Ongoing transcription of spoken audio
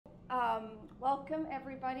Welcome,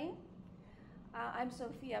 everybody. I'm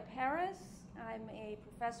Sofia Perez. I'm a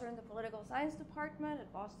professor in the political science department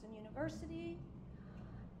at Boston University.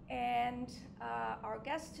 And our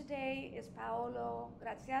guest today is Paolo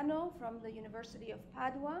Graziano from the University of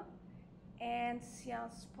Padua and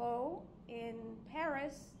Sciences Po in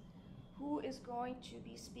Paris, who is going to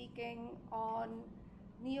be speaking on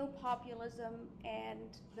neopopulism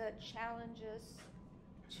and the challenges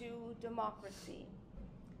to democracy.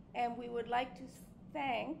 And we would like to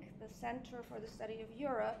thank the Center for the Study of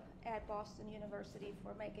Europe at Boston University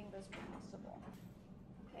for making this possible.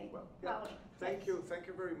 Okay. Well, yeah. Thank you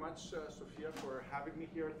very much, Sofia, for having me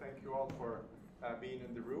here. Thank you all for being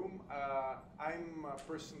in the room. I'm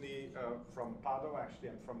personally from Padua. Actually,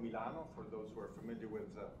 I'm from Milano, for those who are familiar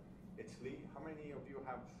with Italy. How many of you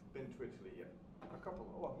have been to Italy yet? A couple,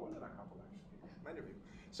 oh, more than a couple actually, many of you.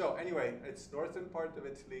 So anyway, it's northern part of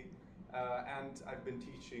Italy. And I've been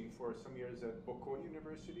teaching for some years at Bocconi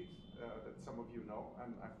University, that some of you know,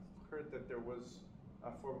 and I've heard that there was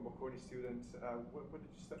a former Bocconi student. What did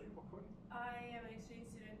you study at Bocconi? I am an exchange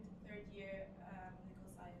student, third year,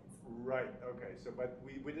 political science. Right, okay, so but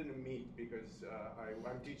we didn't meet because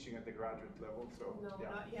I'm teaching at the graduate level, so no, yeah.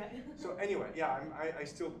 Not yet. So anyway, yeah, I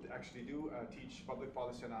still actually do teach public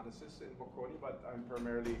policy analysis in Bocconi, but I'm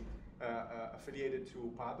primarily affiliated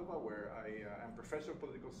to Padua, where I am professor of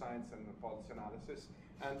political science and policy analysis,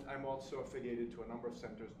 and I'm also affiliated to a number of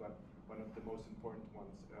centers, but one of the most important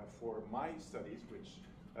ones for my studies, which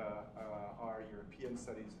are European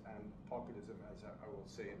studies and populism, as I will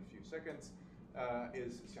say in a few seconds,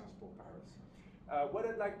 is Sciences Po Paris. What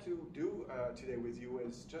I'd like to do today with you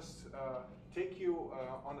is just take you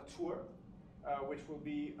on a tour, which will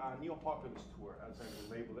be a neo-populist tour, as I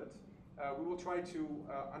will label it. We will try to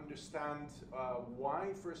understand why,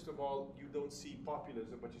 first of all, you don't see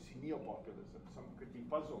populism, but you see neo-populism. Some could be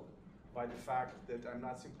puzzled by the fact that I'm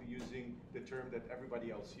not simply using the term that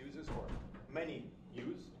everybody else uses, or many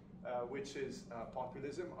use, which is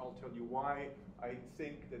populism. I'll tell you why I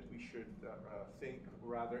think that we should think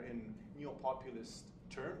rather in neo-populist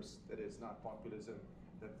terms. That is not populism,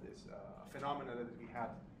 that is a phenomenon that we had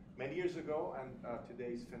many years ago, and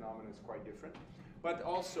today's phenomenon is quite different. But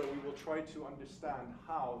also we will try to understand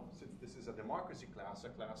how, since this is a democracy class, a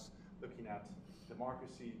class looking at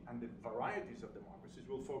democracy and the varieties of democracies,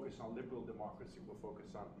 we'll focus on liberal democracy, we'll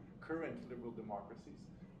focus on current liberal democracies.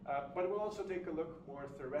 But we'll also take a look more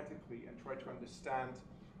theoretically and try to understand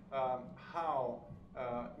how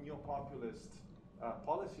neo-populist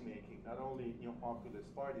policymaking, not only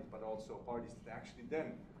neo-populist parties, but also parties that actually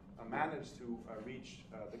then manage to reach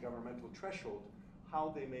the governmental threshold, how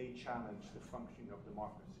they may challenge the functioning of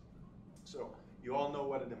democracy. So you all know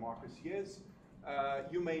what a democracy is.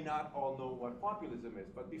 You may not all know what populism is,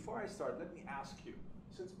 but before I start, let me ask you,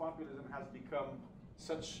 since populism has become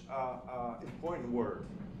such an important word,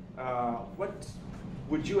 what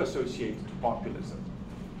would you associate to populism?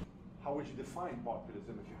 How would you define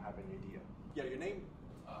populism if you have any idea? Yeah, your name?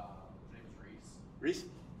 My name is Reese. Reese?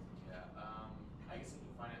 Yeah, I guess you can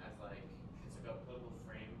define it as like, it's like a political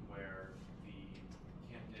frame where the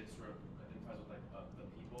candidate sort of identifies with like the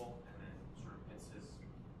people and then sort of puts his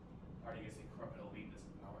party against a corrupt elite that's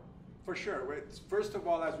in power. For sure. First of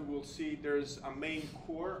all, as we will see, there's a main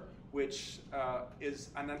core, which is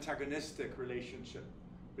an antagonistic relationship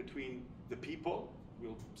between the people.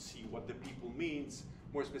 We'll see what the people means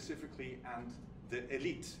more specifically, and the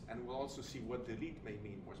elite, and we'll also see what the elite may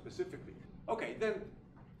mean more specifically. Okay, then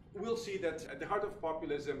we'll see that at the heart of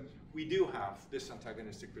populism, we do have this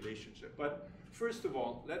antagonistic relationship. But first of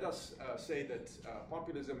all, let us say that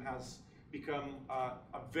populism has become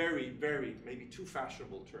a very, very, maybe too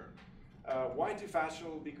fashionable term. Why too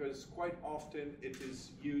fashionable? Because quite often it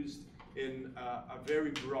is used in a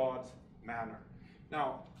very broad manner.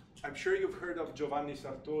 Now, I'm sure you've heard of Giovanni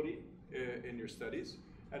Sartori in your studies,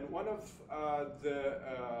 and one of the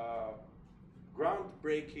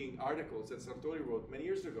groundbreaking articles that Sartori wrote many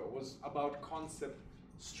years ago was about concept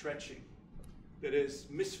stretching. That is,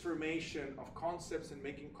 misformation of concepts and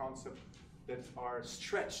making concepts that are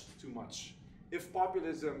stretched too much. If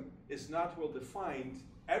populism is not well defined,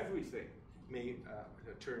 everything may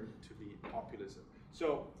turn to be populism.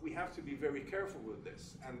 So we have to be very careful with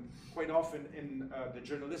this. And quite often in the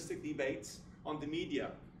journalistic debates on the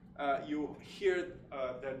media, you hear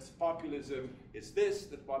that populism is this,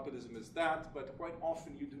 that populism is that, but quite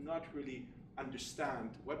often you do not really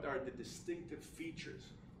understand what are the distinctive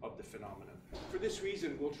features of the phenomenon. For this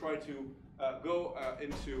reason, we'll try to go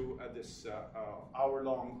into this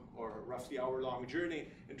hour-long or roughly hour-long journey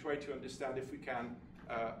and try to understand if we can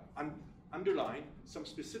underline some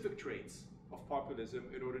specific traits of populism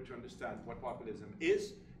in order to understand what populism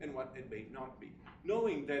is and what it may not be.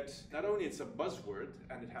 Knowing that not only it's a buzzword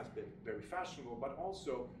and it has been very fashionable, but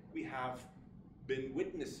also we have been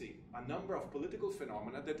witnessing a number of political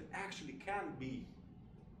phenomena that actually can be,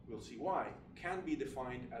 we'll see why, can be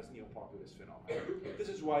defined as neo-populist phenomena. This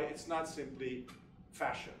is why it's not simply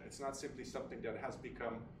fashion. It's not simply something that has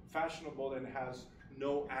become fashionable and has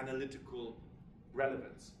no analytical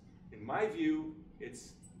relevance. In my view,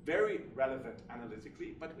 it's very relevant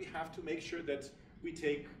analytically, but we have to make sure that we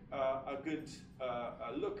take a good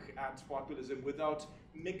look at populism without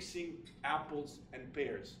mixing apples and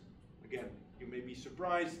pears. Again, you may be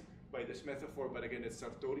surprised by this metaphor, but again, it's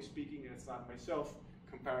Sartori speaking and it's not myself.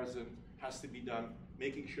 Comparison has to be done,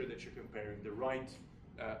 making sure that you're comparing the right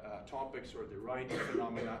topics or the right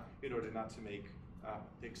phenomena in order not to make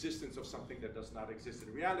the existence of something that does not exist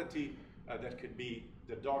in reality. That could be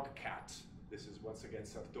the dog cat. This is once again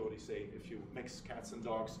Sartori saying if you mix cats and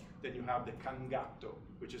dogs, then you have the cangatto,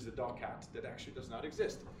 which is the dog cat that actually does not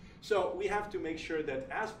exist. So we have to make sure that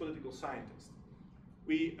as political scientists,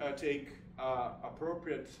 we take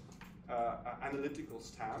appropriate analytical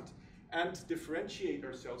stand and differentiate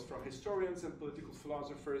ourselves from historians and political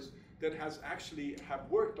philosophers that have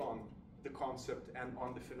worked on the concept and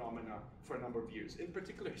on the phenomena for a number of years. In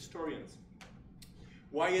particular, historians.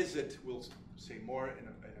 Why is it, we'll say more in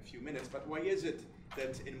a few minutes, but why is it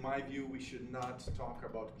that, in my view, we should not talk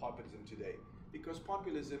about populism today? Because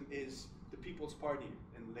populism is the People's Party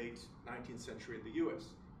in the late 19th century in the US.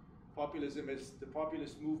 Populism is the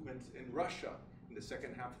populist movement in Russia in the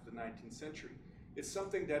second half of the 19th century. It's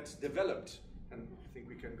something that developed, and I think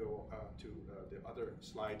we can go to the other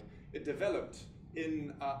slide. It developed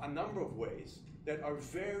in a number of ways that are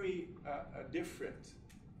very different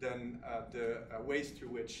than the ways through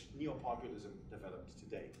which neo-populism developed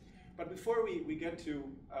today. But before we get to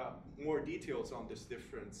more details on this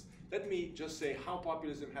difference, let me just say how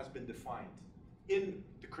populism has been defined in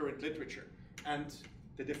the current literature. And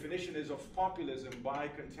the definition is of populism by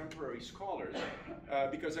contemporary scholars,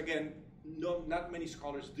 because again, not many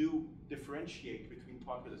scholars do differentiate between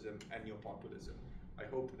populism and neo-populism. I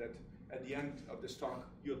hope that at the end of this talk,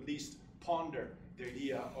 you at least ponder the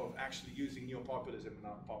idea of actually using neo-populism and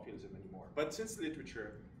not populism anymore. But since the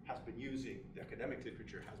literature has been using, the academic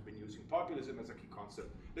literature has been using populism as a key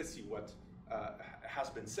concept, let's see what has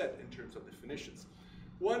been said in terms of definitions.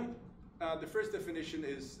 The first definition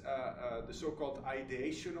is the so-called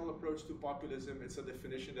ideational approach to populism. It's a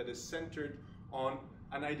definition that is centered on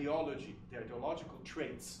an ideology, the ideological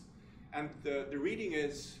traits. And the reading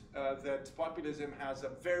is that populism has a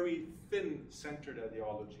very thin-centered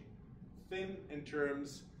ideology. Thin in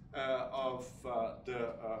terms of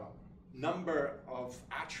the number of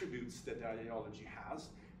attributes that the ideology has,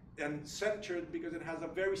 and centered because it has a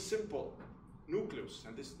very simple nucleus.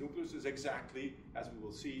 And this nucleus is exactly, as we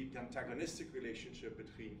will see, the antagonistic relationship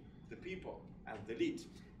between the people and the elite.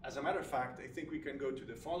 As a matter of fact, I think we can go to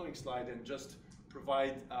the following slide and just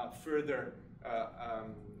provide further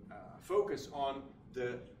focus on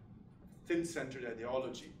the thin-centered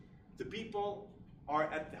ideology. The people are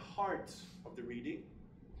at the heart of the reading.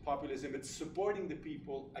 Populism, it's supporting the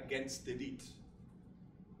people against the elite.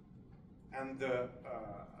 And the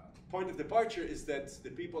point of departure is that the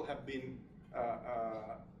people have been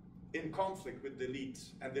in conflict with the elite,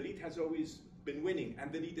 and the elite has always been winning,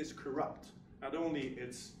 and the elite is corrupt. Not only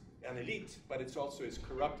it's an elite, but it's also is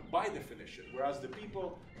corrupt by definition, whereas the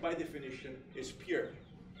people, by definition, is pure.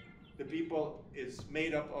 The people is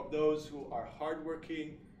made up of those who are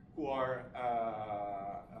hardworking, who are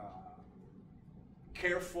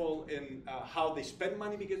careful in how they spend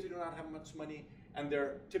money because they do not have much money, and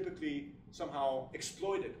they're typically somehow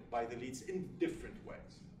exploited by the elites in different ways.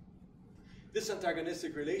 This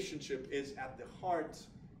antagonistic relationship is at the heart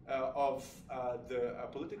of the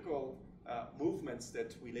political movements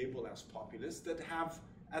that we label as populists that have,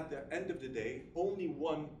 at the end of the day, only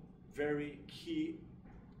one very key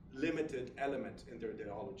limited element in their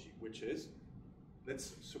ideology, which is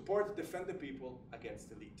let's support, defend the people against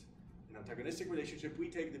the elite. In antagonistic relationship, we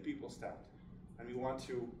take the people's stand, and we want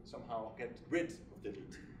to somehow get rid of the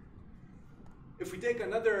elite. If we take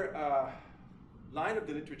another line of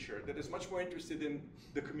the literature that is much more interested in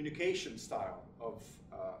the communication style of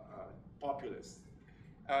populists,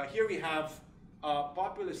 here we have a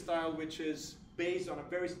populist style which is based on a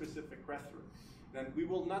very specific rhetoric. And we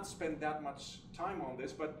will not spend that much time on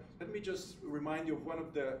this, but let me just remind you of one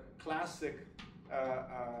of the classic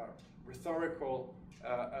rhetorical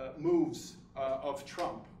moves of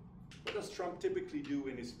Trump. What does Trump typically do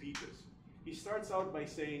in his speeches? He starts out by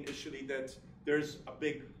saying initially that there's a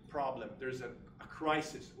big problem, there's a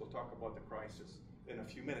crisis. We'll talk about the crisis in a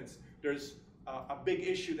few minutes. There's a big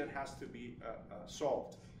issue that has to be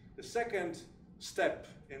solved. The second step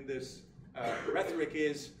in this rhetoric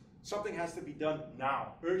is something has to be done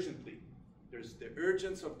now, urgently. There's the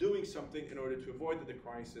urgency of doing something in order to avoid that the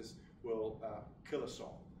crisis will kill us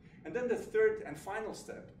all. And then the third and final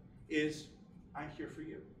step is, I'm here for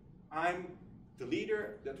you. I'm the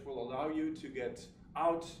leader that will allow you to get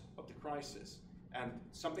out of the crisis. And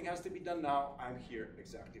something has to be done now, I'm here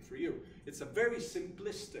exactly for you. It's a very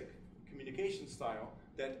simplistic communication style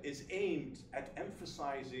that is aimed at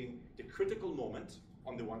emphasizing the critical moment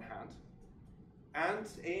on the one hand, and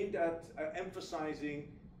aimed at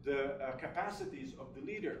emphasizing the capacities of the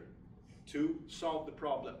leader to solve the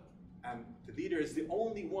problem. And the leader is the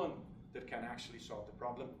only one that can actually solve the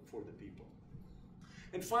problem for the people.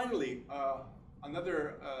 And finally,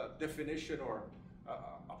 another definition or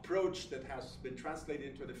approach that has been translated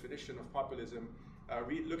into a definition of populism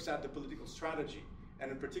looks at the political strategy,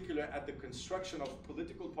 and in particular at the construction of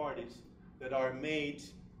political parties that are made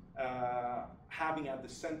having at the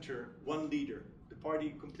center one leader. The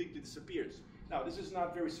party completely disappears. Now, this is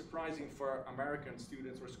not very surprising for American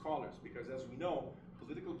students or scholars, because as we know,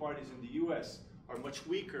 political parties in the US are much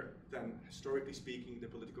weaker than, historically speaking, the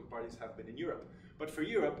political parties have been in Europe. But for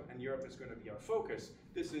Europe, and Europe is going to be our focus,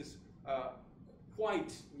 this is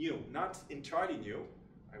quite new, not entirely new.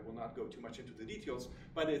 I will not go too much into the details,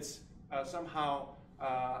 but it's somehow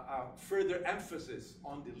a further emphasis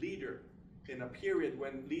on the leader in a period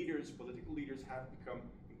when leaders, political leaders, have become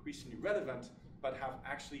increasingly relevant, but have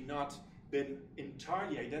actually not been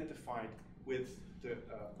entirely identified with the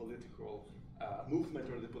political movement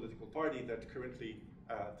or the political party that currently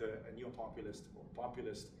the neo-populist or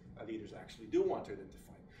populist leaders actually do want to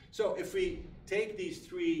identify. So if we take these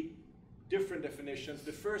three different definitions,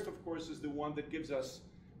 the first, of course, is the one that gives us,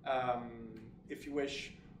 if you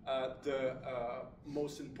wish, the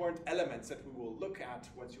most important elements that we will look at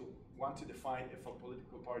once you want to define if a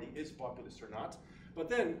political party is populist or not. But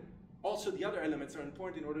then also the other elements are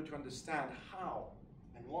important in order to understand how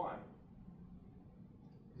and why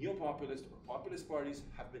neo-populist or populist parties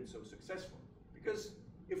have been so successful. Because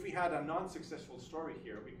if we had a non-successful story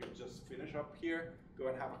here, we could just finish up here, go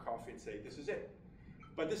and have a coffee and say, this is it.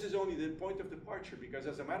 But this is only the point of departure, because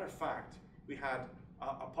as a matter of fact, we had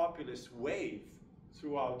a populist wave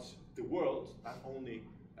throughout the world, not only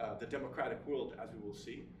the democratic world, as we will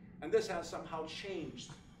see. And this has somehow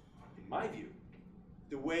changed, in my view,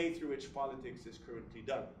 the way through which politics is currently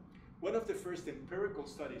done. One of the first empirical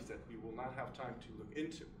studies that we will not have time to look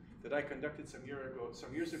into, that I conducted some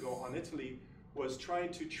years ago on Italy, was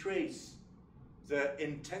trying to trace the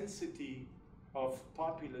intensity of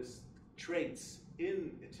populist traits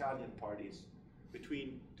in Italian parties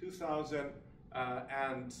between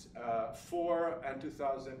 2004 and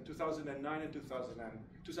 2009 and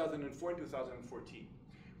 2004 and 2014.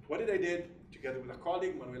 What did I did, together with a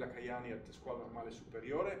colleague, Manuela Caiani at the Scuola Normale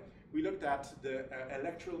Superiore, we looked at the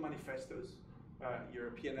electoral manifestos,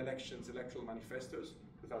 European elections electoral manifestos,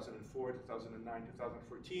 2004, 2009,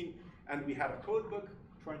 2014, and we had a code book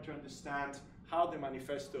trying to understand how the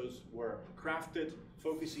manifestos were crafted,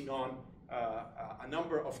 focusing on a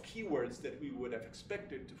number of keywords that we would have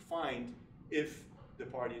expected to find if the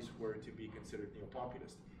parties were to be considered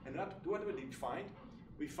neo-populist. And what did we find?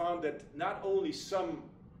 We found that not only some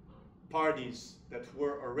parties that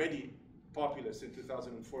were already populist in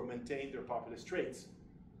 2004 maintained their populist traits.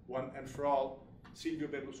 One and for all, Silvio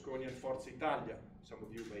Berlusconi and Forza Italia. Some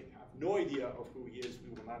of you may have no idea of who he is.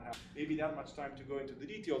 We will not have maybe that much time to go into the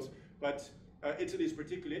details, but Italy is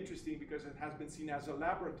particularly interesting because it has been seen as a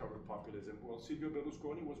laboratory of populism. Well, Silvio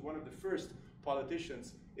Berlusconi was one of the first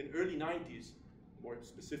politicians in early 90s, more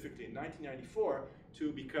specifically in 1994,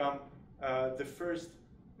 to become the first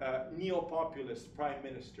neo-populist prime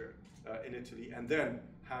minister in Italy, and then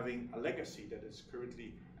having a legacy that is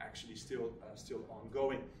currently actually still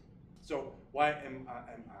ongoing. So why am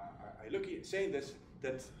I saying this?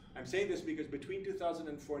 That I'm saying this because between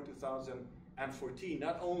 2004 and 2014,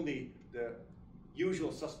 not only the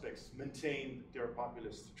usual suspects maintained their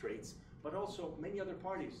populist traits, but also many other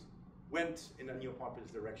parties went in a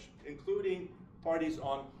neo-populist direction, including parties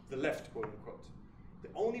on the left, quote unquote. The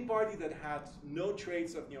only party that had no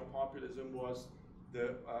traits of neo-populism was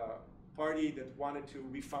the party that wanted to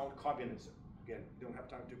refound communism. Again, we don't have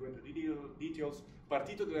time to go into details.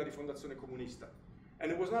 Partito della Rifondazione Comunista.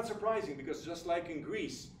 And it was not surprising because just like in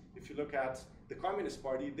Greece, if you look at the Communist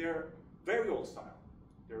Party, they're very old style.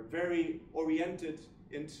 They're very oriented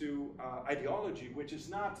into ideology, which is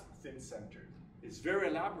not thin-centered. It's very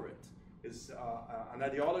elaborate. It's an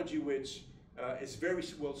ideology which is very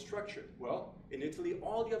well structured. Well, in Italy,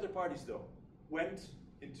 all the other parties, though, went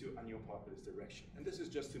into a neo-populist direction. And this is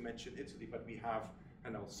just to mention Italy, but we have,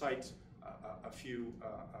 and I'll cite a few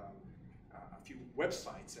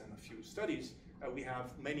websites and a few studies. We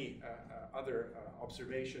have many other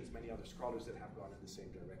observations, many other scholars that have gone in the same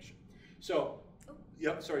direction. So,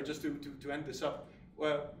 yeah, sorry, just to end this up,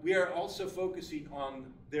 we are also focusing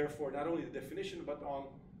on, therefore, not only the definition, but on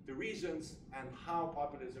the reasons and how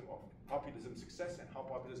populism success and how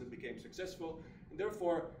populism became successful. And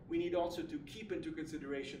therefore, we need also to keep into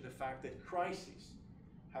consideration the fact that crises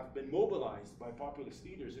have been mobilized by populist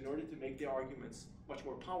leaders in order to make their arguments much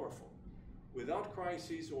more powerful. Without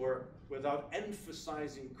crises or without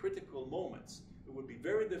emphasizing critical moments, it would be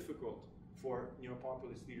very difficult for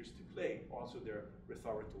neo-populist leaders to play also their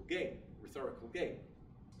rhetorical game.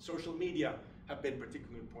 Social media have been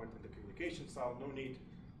particularly important in the communication style. No need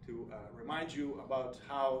to remind you about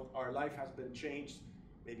how our life has been changed.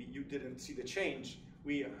 Maybe you didn't see the change.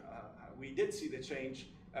 We did see the change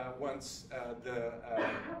once the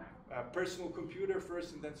personal computer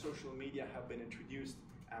first and then social media have been introduced,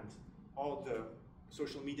 and all the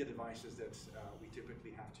social media devices that we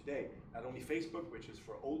typically have today. Not only Facebook, which is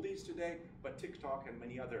for oldies today, but TikTok and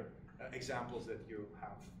many other examples that you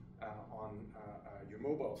have on your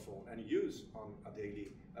mobile phone and use on a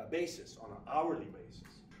daily basis, on an hourly basis.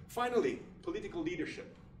 Finally, political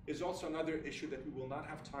leadership is also another issue that we will not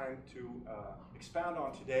have time to expand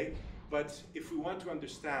on today, but if we want to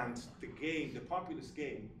understand the game, the populist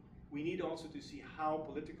game, we need also to see how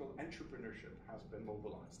political entrepreneurship has been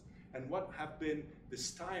mobilized and what have been the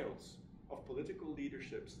styles of political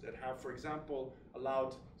leaderships that have, for example,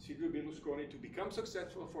 allowed Silvio Berlusconi to become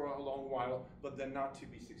successful for a long while, but then not to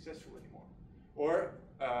be successful anymore. Or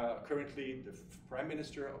currently the Prime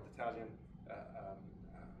Minister of the Italian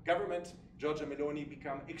government, Giorgia Meloni,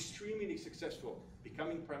 become extremely successful,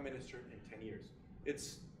 becoming Prime Minister in 10 years.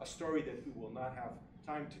 It's a story that we will not have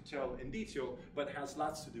time to tell in detail, but has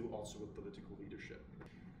lots to do also with political leadership.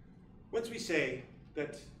 Once we say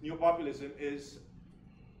that neopopulism is,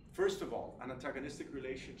 first of all, an antagonistic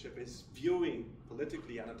relationship, is viewing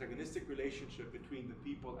politically an antagonistic relationship between the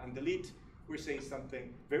people and the elite, we're saying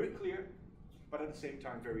something very clear, but at the same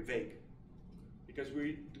time very vague. Because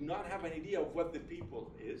we do not have an idea of what the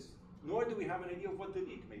people is, nor do we have an idea of what the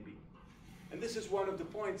elite may be. And this is one of the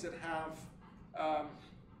points that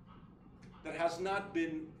has not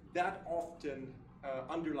been that often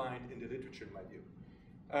underlined in the literature, in my view.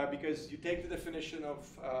 Because you take the definition of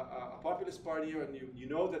a populist party, and you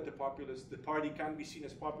know that the party can be seen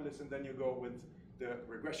as populist, and then you go with the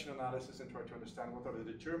regression analysis and try to understand what are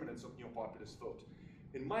the determinants of neo-populist vote.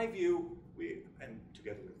 In my view, and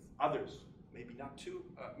together with others, maybe not too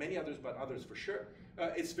many others, but others for sure,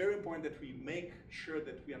 it's very important that we make sure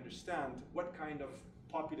that we understand what kind of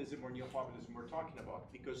populism or neo-populism we're talking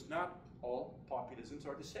about, because not all populisms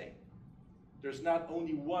are the same. There's not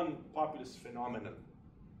only one populist phenomenon.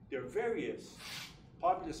 There are various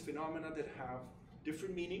populist phenomena that have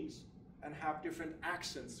different meanings and have different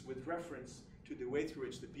accents with reference to the way through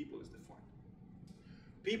which the people is defined.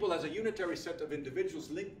 People as a unitary set of individuals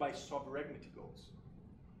linked by sovereignty goals.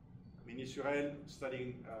 Mini Surrey,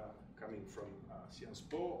 studying, coming from Sciences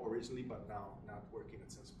Po originally, but now not working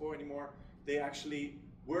at Sciences Po anymore, they actually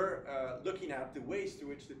were looking at the ways through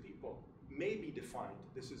which the people may be defined.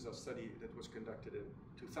 This is a study that was conducted in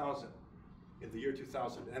 2000. In the year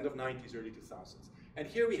 2000, end of 90s, early 2000s. And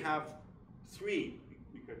here we have three,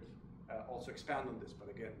 we could also expand on this,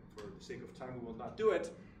 but again, for the sake of time, we will not do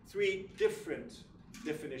it, three different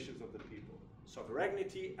definitions of the people.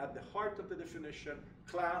 Sovereignty at the heart of the definition,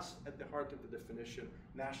 class at the heart of the definition,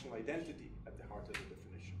 national identity at the heart of the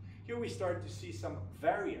definition. Here we start to see some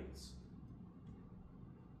variants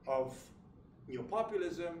of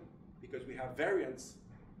neopopulism because we have variants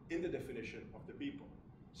in the definition of the people.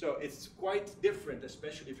 So it's quite different,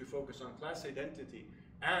 especially if you focus on class identity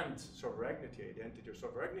and sovereignty identity or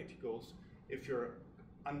sovereignty goals, if you're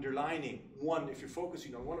underlining one, if you're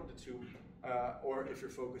focusing on one of the two, or if you're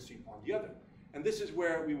focusing on the other. And this is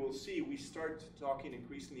where we will see, we start talking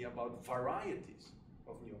increasingly about varieties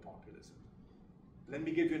of neopopulism. Let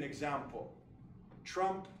me give you an example.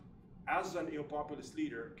 Trump, as a neopopulist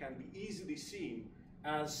leader, can be easily seen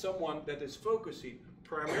as someone that is focusing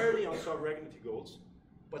primarily on sovereignty goals,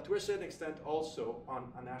 but to a certain extent also on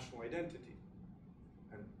a national identity.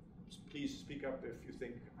 And please speak up if you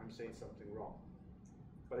think I'm saying something wrong.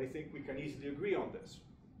 But I think we can easily agree on this.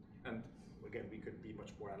 And again, we could be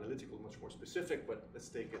much more analytical, much more specific, but let's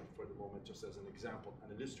take it for the moment just as an example,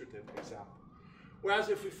 an illustrative example. Whereas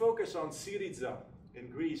if we focus on Syriza in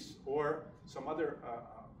Greece or some other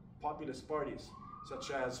populist parties,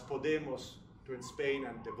 such as Podemos in Spain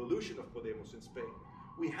and the evolution of Podemos in Spain,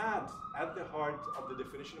 we had at the heart of the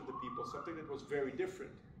definition of the people something that was very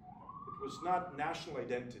different. It was not national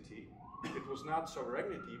identity, it was not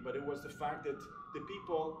sovereignty, but it was the fact that the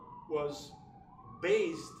people was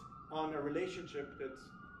based on a relationship that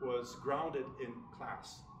was grounded in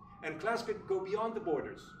class. And class could go beyond the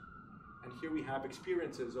borders. And here we have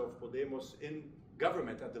experiences of Podemos in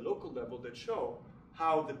government at the local level that show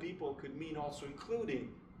how the people could mean also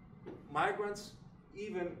including migrants,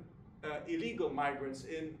 even illegal migrants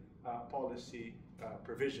in policy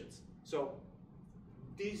provisions. So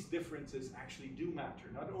these differences actually do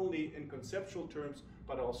matter, not only in conceptual terms,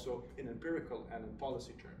 but also in empirical and in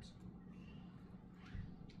policy terms.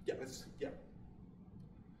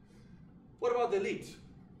 What about the elite?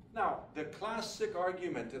 Now, the classic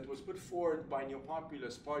argument that was put forward by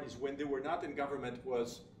neo-populist parties when they were not in government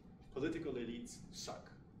was political elites suck,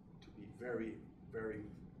 to be very, very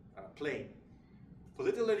plain.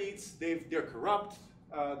 Political elites, they're corrupt,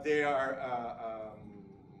 they are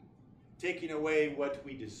taking away what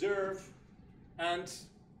we deserve, and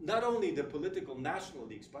not only the political national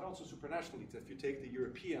elites, but also supranational elites. If you take the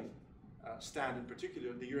European stand in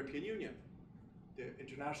particular, the European Union, the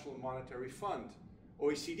International Monetary Fund,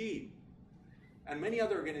 OECD, and many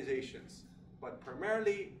other organizations, but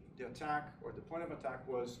primarily the attack, or the point of attack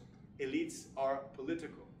was elites are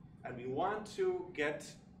political, and we want to get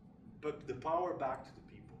the power back to the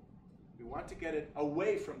people. We want to get it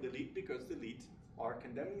away from the elite because the elite are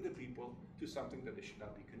condemning the people to something that they should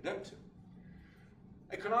not be condemned to.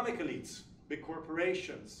 Economic elites, big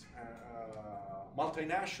corporations,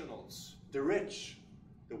 multinationals, the rich,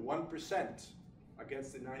 the 1%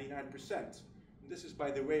 against the 99%. This is,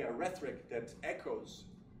 by the way, a rhetoric that echoes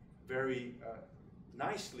very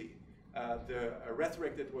nicely the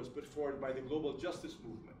rhetoric that was put forward by the global justice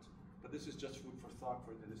movement. But this is just food for thought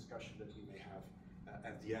for the discussion that we may have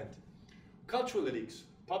at the end. Cultural elites,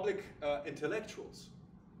 public intellectuals,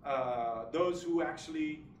 those who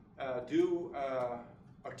actually do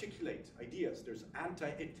articulate ideas. There's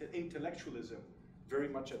anti-intellectualism very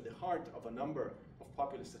much at the heart of a number of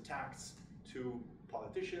populist attacks to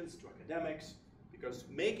politicians, to academics, because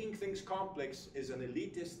making things complex is an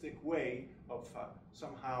elitistic way of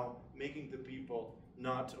somehow making the people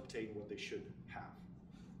not obtain what they should have.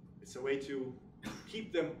 It's a way to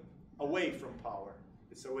keep them away from power.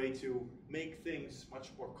 It's a way to make things much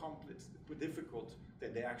more complex, difficult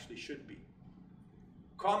than they actually should be.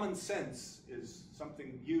 Common sense is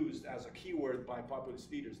something used as a keyword by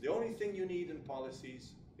populist leaders. The only thing you need in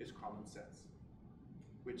policies is common sense,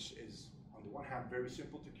 which is, on the one hand, very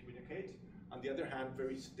simple to communicate, on the other hand,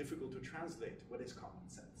 very difficult to translate. What is common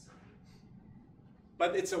sense?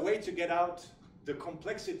 But it's a way to get out the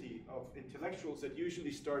complexity of intellectuals that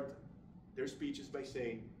usually start their speeches by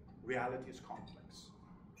saying, reality is complex.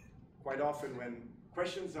 Quite often when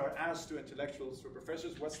questions are asked to intellectuals or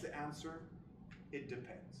professors, what's the answer? It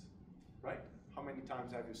depends, right? How many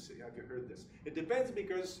times have you heard this? It depends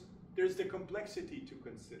because there's the complexity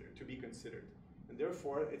to be considered. And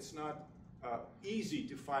therefore, it's not easy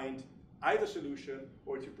to find either solution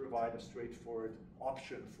or to provide a straightforward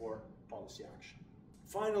option for policy action.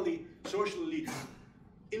 Finally, social elites,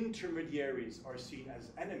 intermediaries, are seen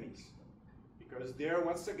as enemies because they're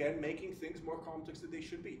once again making things more complex than they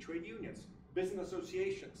should be. Trade unions, business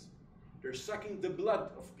associations, they're sucking the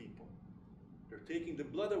blood of people. They're taking the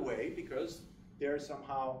blood away because they're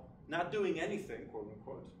somehow not doing anything, quote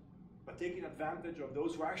unquote, but taking advantage of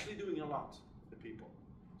those who are actually doing a lot, the people.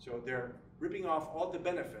 So they're ripping off all the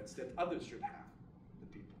benefits that others should have, the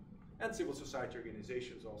people. And civil society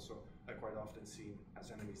organizations also are quite often seen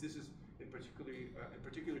as enemies. This is in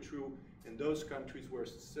particular true in those countries where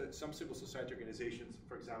some civil society organizations,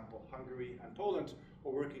 for example, Hungary and Poland,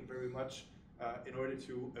 are working very much in order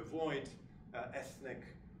to avoid ethnic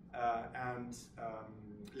and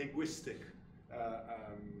linguistic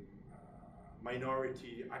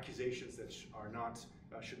minority accusations that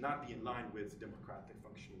should not be in line with democratic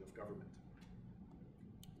functioning of government.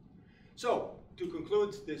 So, to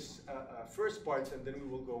conclude this first part, and then we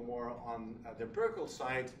will go more on the empirical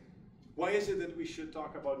side, why is it that we should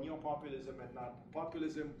talk about neo-populism and not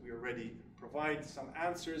populism? We already provide some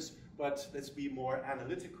answers, but let's be more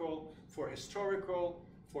analytical. For historical,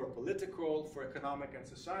 for political, for economic and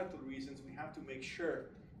societal reasons, we have to make sure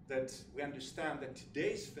that we understand that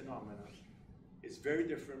today's phenomenon is very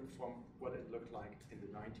different from what it looked like in the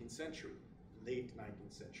 19th century, late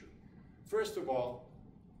 19th century. First of all,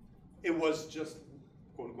 it was just,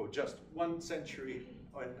 quote unquote, just 1 century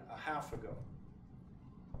and a half ago.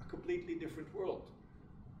 A completely different world.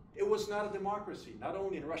 it was not a democracy, not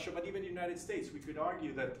only in Russia, but even the United States. We could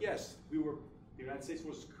argue that, yes, the United States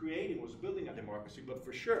was building a democracy, but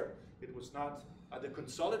for sure, it was not the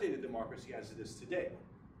consolidated democracy as it is today.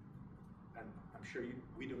 And I'm sure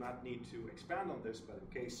we do not need to expand on this, but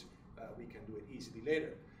in case we can do it easily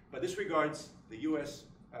later. But this regards the US,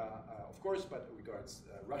 of course, but it regards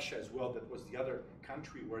Russia as well. That was the other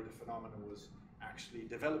country where the phenomenon was actually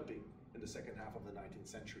developing in the second half of the 19th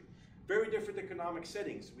century. Very different economic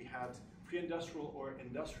settings. We had pre-industrial or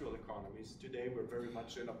industrial economies. Today we're very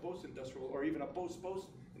much in a post-industrial or even a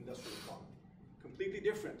post-industrial economy. Completely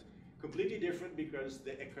different. Completely different because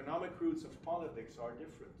the economic roots of politics are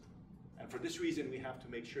different. And for this reason, we have to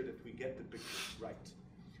make sure that we get the picture right.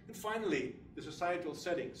 And finally, the societal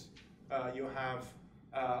settings. You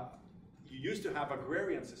used to have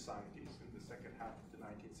agrarian societies in the second half of the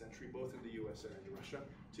 19th century, both in the US and in Russia.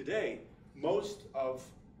 Today, most of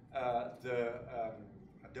the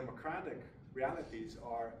democratic realities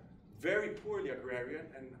are very poorly agrarian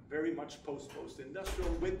and very much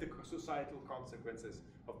post-industrial with the societal consequences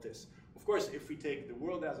of this. Of course, if we take the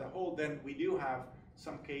world as a whole, then we do have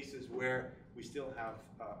some cases where we still have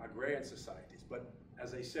agrarian societies. But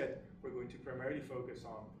as I said, we're going to primarily focus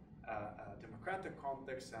on democratic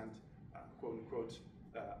context and quote-unquote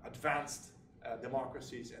advanced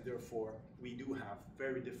democracies, and therefore we do have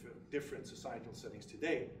very different societal settings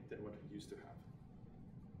today than what we used to have.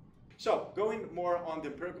 So, going more on the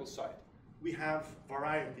empirical side, we have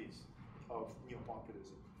varieties of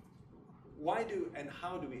neopopulism. Why and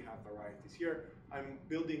how do we have varieties? Here, I'm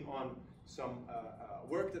building on some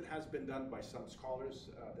work that has been done by some scholars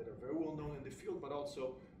that are very well known in the field, but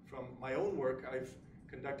also from my own work. I've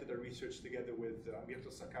conducted a research together with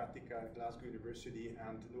Mirto Sakatika at Glasgow University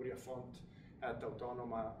and Nuria Font at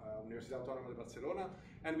Universidad Autónoma de Barcelona.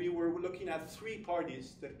 And we were looking at 3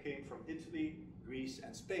 parties that came from Italy, Greece,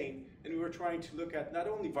 and Spain. And we were trying to look at not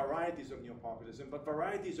only varieties of neopopulism, but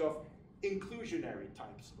varieties of inclusionary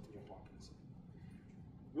types of neopopulism.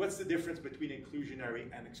 What's the difference between inclusionary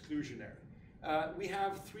and exclusionary? We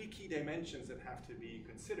have 3 key dimensions that have to be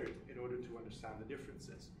considered in order to understand the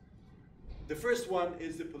differences. The first one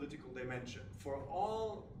is the political dimension. For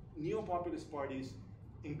all neopopulist parties,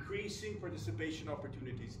 increasing participation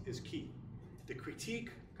opportunities is key. The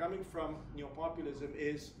critique coming from neopopulism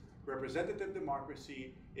is representative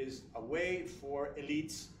democracy is a way for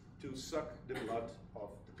elites to suck the blood of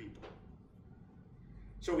the people.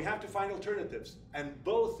 So we have to find alternatives, and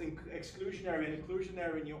both exclusionary and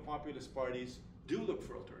inclusionary neopopulist parties do look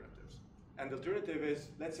for alternatives. And the alternative is,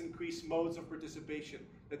 let's increase modes of participation,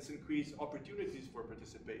 let's increase opportunities for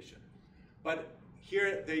participation. But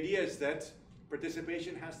here the idea is that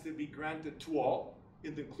participation has to be granted to all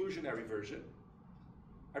in the inclusionary version.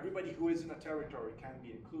 Everybody who is in a territory can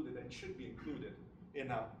be included and should be included in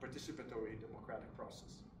a participatory democratic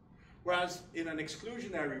process. Whereas in an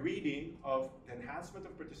exclusionary reading of the enhancement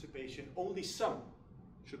of participation, only some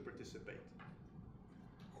should participate.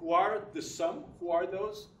 Who are the some? Who are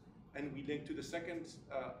those? And we link to the second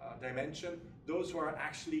dimension, those who are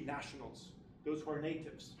actually nationals, those who are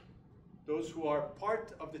natives, those who are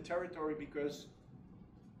part of the territory because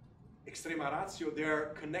extrema ratio, they're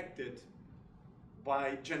connected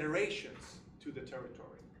by generations to the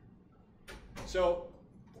territory. So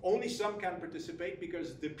only some can participate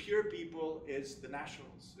because the pure people is the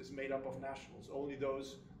nationals, is made up of nationals. Only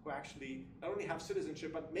those who actually not only have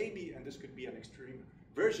citizenship, but maybe, and this could be an extreme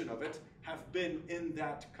version of it, have been in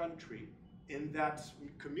that country, in that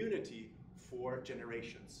community for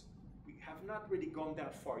generations. We have not really gone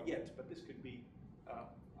that far yet, but this could be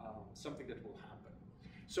something that will happen.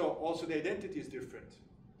 So also the identity is different.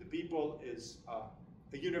 The people is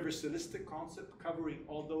a universalistic concept covering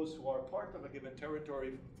all those who are part of a given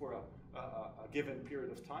territory for a given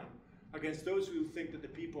period of time, against those who think that the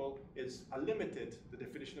people is a limited, the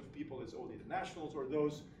definition of people is only the nationals or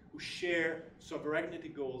those who share sovereignty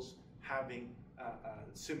goals having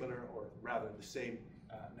similar or rather the same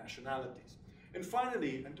nationalities. And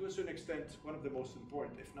finally, and to a certain extent, one of the most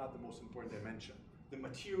important, if not the most important dimension, the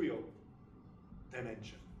material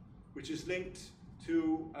dimension, which is linked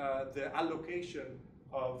to the allocation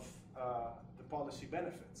of the policy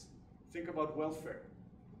benefits. Think about welfare.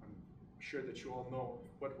 I'm sure that you all know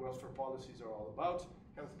what welfare policies are all about: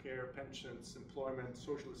 healthcare, pensions, employment,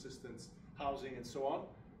 social assistance, housing, and so on.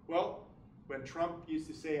 Well, when Trump used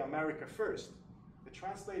to say America first, it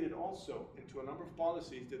translated also into a number of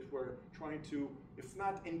policies that were trying to, if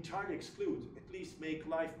not entirely exclude, at least make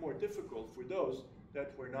life more difficult for those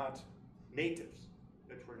that were not natives,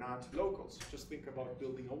 that were not locals. Just think about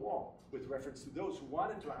building a wall with reference to those who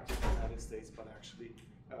wanted to access the United States but actually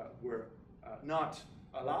were not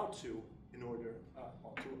allowed to in order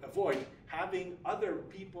to avoid having other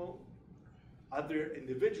people, other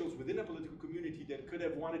individuals within a political community that could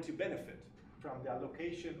have wanted to benefit from the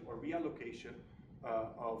allocation or reallocation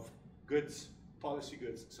of goods, policy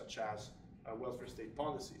goods, such as welfare state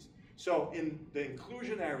policies. So in the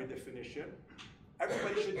inclusionary definition,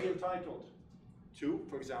 everybody should be entitled to,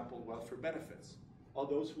 for example, welfare benefits. All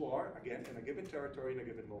those who are, again, in a given territory in a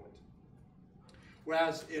given moment.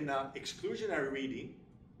 Whereas in exclusionary reading,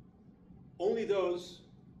 only those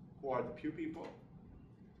who are the few people,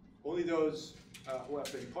 only those who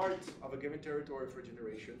have been part of a given territory for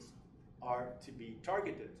generations are to be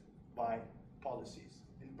targeted by policies,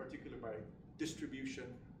 in particular by distribution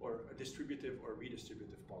or distributive or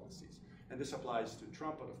redistributive policies. And this applies to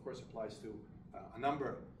Trump, and of course applies to a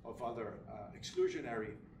number of other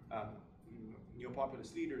exclusionary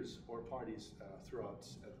neo-populist leaders or parties throughout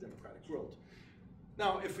the democratic world.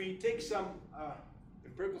 Now, if we take some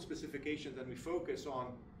empirical specifications and we focus on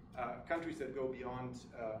countries that go beyond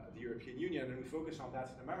the European Union, and we focus on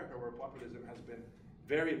Latin America, where populism has been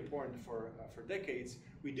very important for decades,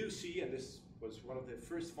 we do see, and this was one of the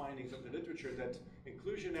first findings of the literature, that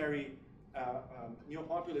inclusionary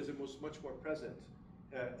neo-populism was much more present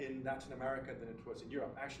in Latin America than it was in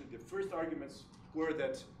Europe. Actually, the first arguments were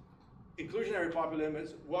that inclusionary populism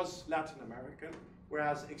was Latin American,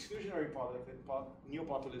 whereas exclusionary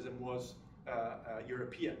neo-populism was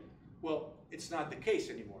European. Well, it's not the case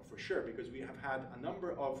anymore, for sure, because we have had a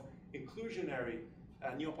number of inclusionary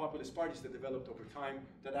neo-populist parties that developed over time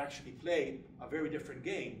that actually play a very different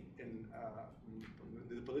game in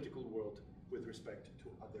the political world with respect to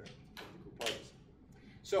other political parties.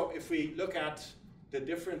 So if we look at the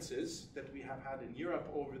differences that we have had in Europe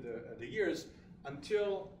over the years,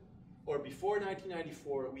 until or before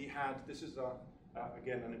 1994, we had, this is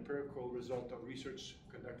again an empirical result of research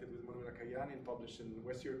conducted with Manuela Cayani and published in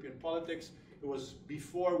West European Politics. It was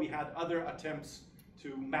before we had other attempts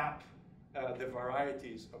to map the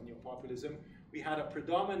varieties of neo-populism. We had a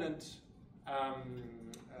predominant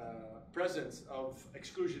presence of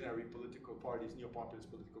exclusionary political parties, neo-populist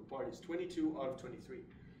political parties, 22 out of 23.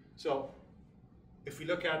 So if we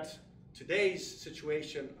look at today's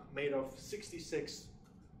situation made of 66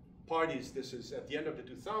 parties, this is at the end of the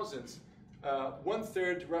 2000s,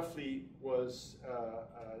 1/3 roughly was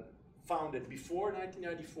founded before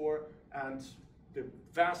 1994, and the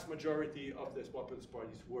vast majority of these populist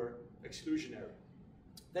parties were exclusionary.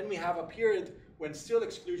 Then we have a period when still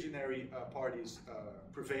exclusionary parties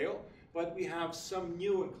prevail, but we have some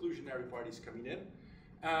new inclusionary parties coming in.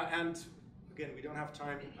 And again, we don't have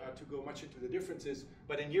time to go much into the differences,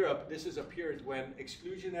 but in Europe, this is a period when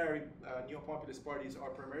exclusionary neo-populist parties are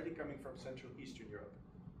primarily coming from Central Eastern Europe.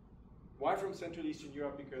 Why from Central Eastern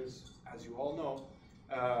Europe? Because, as you all know,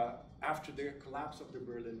 after the collapse of the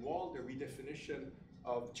Berlin Wall, the redefinition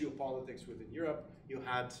of geopolitics within Europe, you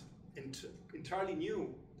had entirely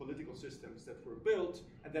new political systems that were built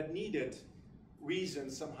and that needed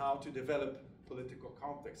reasons somehow to develop political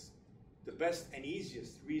conflicts. The best and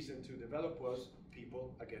easiest reason to develop was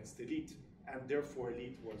people against elite, and therefore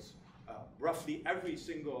elite was roughly every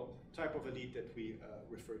single type of elite that we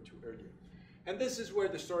referred to earlier. And this is where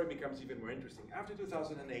the story becomes even more interesting. After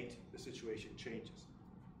 2008, the situation changes.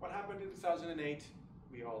 What happened in 2008?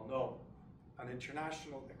 We all know. An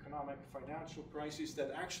international economic financial crisis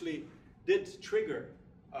that actually did trigger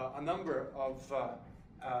a number of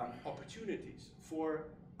opportunities for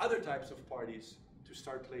other types of parties to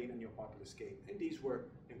start playing a neo-populist game, and these were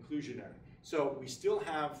inclusionary. So we still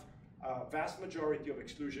have a vast majority of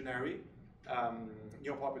exclusionary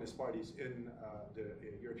neo-populist parties in the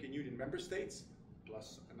European Union member states,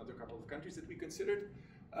 plus another couple of countries that we considered.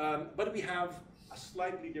 But we have a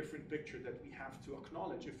slightly different picture that we have to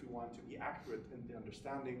acknowledge if we want to be accurate in the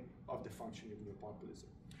understanding of the functioning of neo-populism.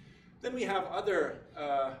 Then we have other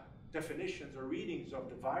definitions or readings of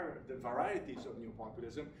the varieties of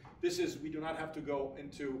neo-populism. This is, we do not have to go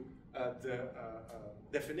into the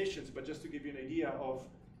definitions, but just to give you an idea of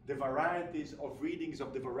the varieties of readings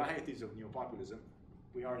of the varieties of neo-populism.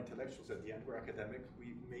 We are intellectuals at the end, we're academic,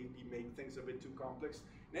 we maybe make things a bit too complex.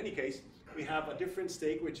 In any case, we have a different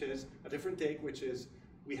take, which is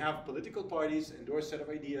we have political parties, endorsed set of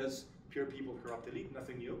ideas, pure people, corrupt elite,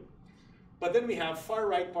 nothing new. But then we have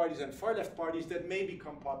far-right parties and far-left parties that may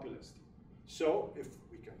become populist. So, if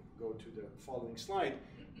we can go to the following slide,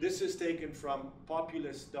 this is taken from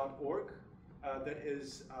populist.org. That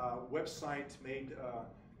is a website made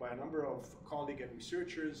by a number of colleagues and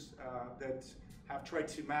researchers that have tried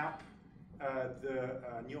to map the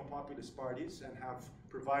neo-populist parties and have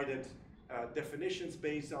provided definitions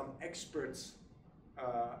based on experts'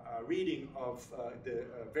 reading of the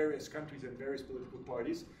various countries and various political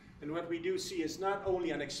parties. And what we do see is not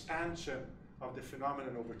only an expansion of the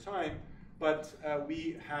phenomenon over time, but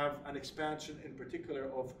we have an expansion in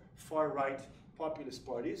particular of far-right populist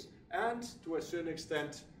parties, and to a certain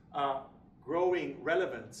extent, growing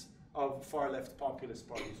relevance of far-left populist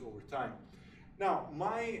parties over time. Now,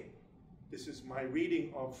 this is my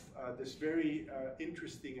reading of this very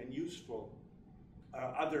interesting and useful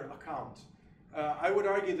other account. I would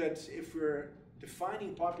argue that if we're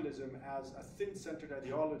defining populism as a thin-centered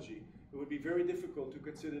ideology, it would be very difficult to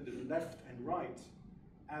consider the left and right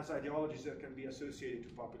as ideologies that can be associated to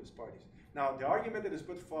populist parties. Now, the argument that is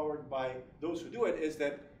put forward by those who do it is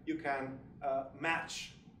that you can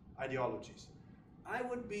match ideologies. I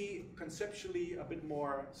would be conceptually a bit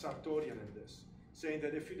more Sartorian in this, saying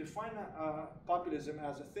that if you define populism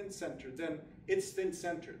as a thin-centered, then it's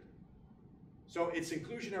thin-centered. So it's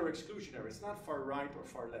inclusionary or exclusionary. It's not far right or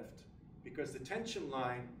far left, because the tension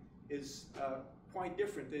line is quite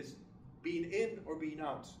different. It's being in or being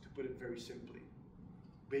out, to put it very simply.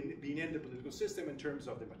 Being in the political system in terms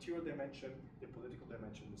of the material dimension, the political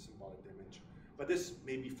dimension, the symbolic dimension. But this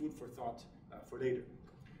may be food for thought for later.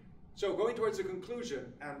 So going towards the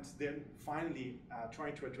conclusion, and then finally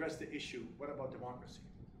trying to address the issue, what about democracy?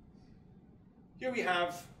 Here we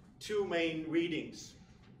have two main readings.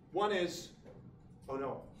 One is, oh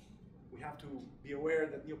no, we have to be aware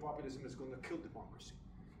that neopopulism is going to kill democracy.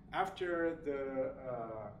 After the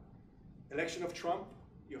election of Trump,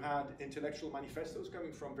 you had intellectual manifestos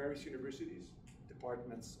coming from various universities,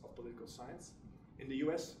 departments of political science. In the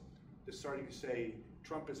US, they're starting to say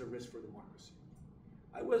Trump is a risk for democracy.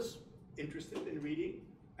 I was interested in reading,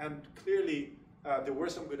 and clearly there were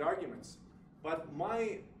some good arguments. But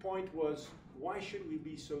my point was, why should we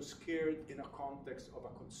be so scared in a context of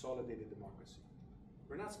a consolidated democracy?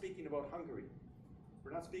 We're not speaking about Hungary.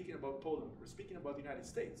 We're not speaking about Poland. We're speaking about the United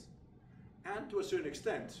States. And to a certain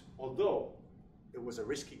extent, although it was a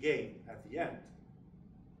risky game at the end,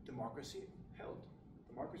 democracy held.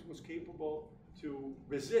 Democracy was capable to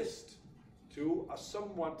resist to a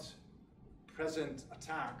somewhat present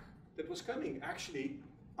attack that was coming actually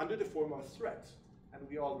under the form of a threat. And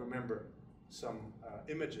we all remember some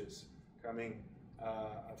images coming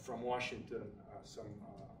from Washington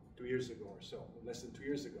 2 years ago or so, less than 2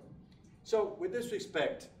 years ago. So with this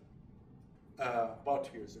respect,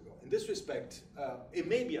 about 2 years ago, in this respect, it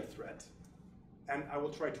may be a threat, and I will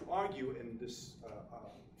try to argue in this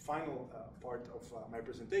final part of my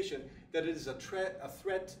presentation that it is a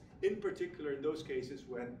threat in particular in those cases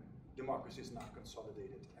when democracy is not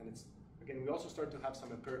consolidated. And it's, again, we also start to have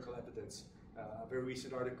some empirical evidence. A very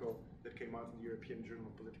recent article that came out in the European Journal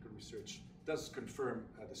of Political Research does confirm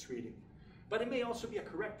this reading. But it may also be a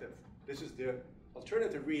corrective. This is the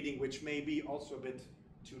alternative reading, which may be also a bit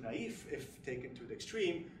too naive if taken to the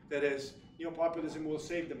extreme. That is, neopopulism will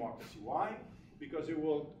save democracy. Why? Because it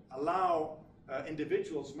will allow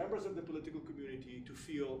individuals, members of the political community, to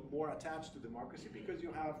feel more attached to democracy because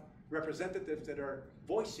you have representatives that are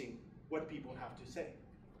voicing what people have to say.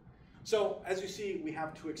 So, as you see, we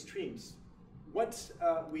have two extremes. What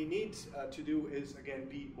we need to do is, again,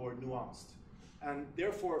 be more nuanced. And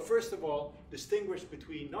therefore, first of all, distinguish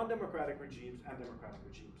between non-democratic regimes and democratic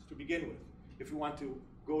regimes, to begin with, if we want to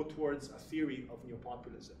go towards a theory of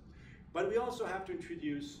neopopulism. But we also have to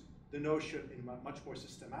introduce the notion in a much more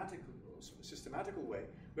systematical way.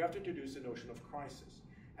 We have to introduce the notion of crisis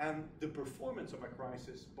and the performance of a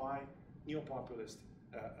crisis by neopopulist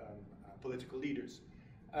political leaders.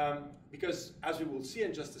 Because, as we will see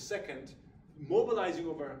in just a second, mobilizing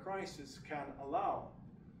over a crisis can allow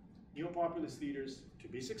neopopulist leaders to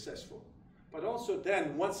be successful, but also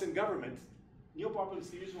then, once in government,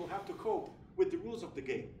 neopopulist leaders will have to cope with the rules of the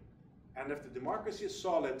game. And if the democracy is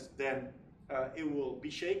solid, then it will be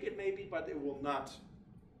shaken maybe, but it will not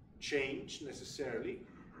change necessarily.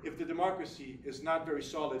 If the democracy is not very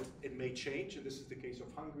solid, it may change, and this is the case of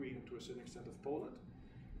Hungary and to a certain extent of Poland.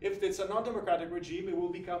 If it's a non-democratic regime, it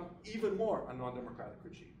will become even more a non-democratic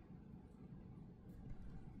regime.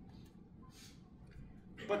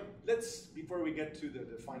 But let's, before we get to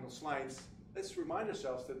the final slides, let's remind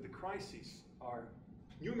ourselves that the crises are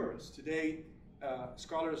numerous. Today,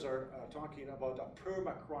 scholars are talking about a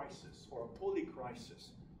perma-crisis or a polycrisis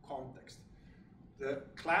context. The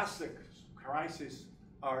classic crises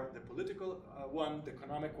are the political one, the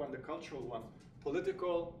economic one, the cultural one.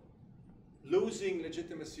 Political, losing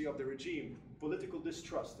legitimacy of the regime, political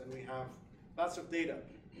distrust, and we have lots of data.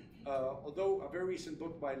 Although a very recent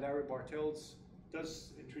book by Larry Bartels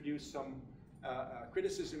does introduce some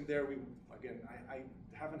criticism there. I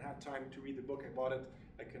haven't had time to read the book. I bought it.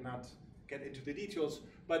 I cannot get into the details,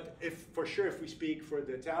 but for sure, if we speak for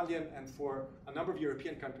the Italian and for a number of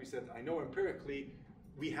European countries that I know empirically,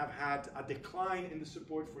 we have had a decline in the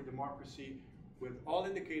support for democracy with all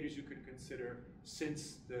indicators you could consider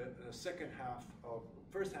since the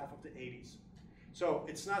first half of the 80s. So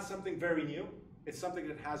it's not something very new. It's something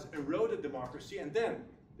that has eroded democracy. And then,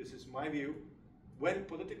 this is my view, when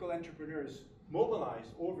political entrepreneurs mobilize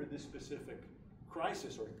over this specific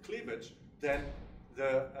crisis or cleavage, then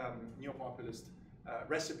the neo-populist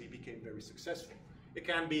recipe became very successful. It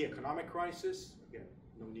can be economic crisis, again,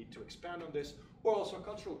 no need to expand on this, or also a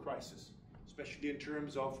cultural crisis, especially in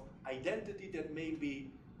terms of identity that may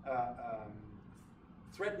be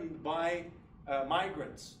threatened by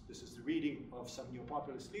migrants. This is the reading of some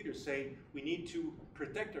neo-populist leaders saying we need to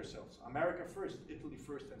protect ourselves, America first, Italy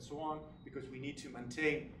first, and so on, because we need to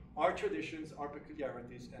maintain our traditions, our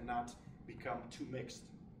peculiarities, and not become too mixed.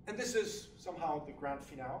 And this is somehow the grand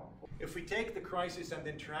finale. If we take the crisis and the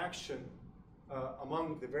interaction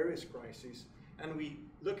among the various crises, and we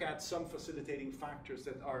look at some facilitating factors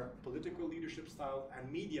that are political leadership style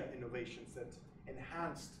and media innovations that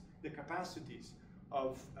enhanced the capacities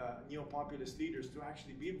of neo-populist leaders to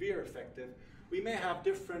actually be very effective, we may have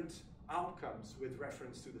different outcomes with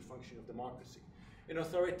reference to the function of democracy. In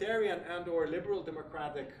authoritarian and or liberal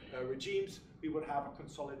democratic regimes, we would have a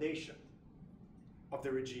consolidation of the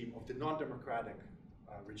regime, of the non-democratic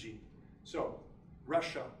regime. So,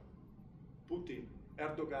 Russia, Putin,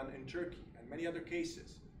 Erdogan in Turkey, and many other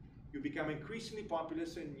cases, you become increasingly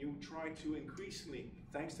populist and you try to increasingly,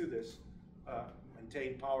 thanks to this,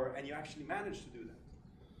 maintain power, and you actually manage to do that.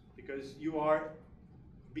 Because you are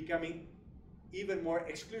becoming even more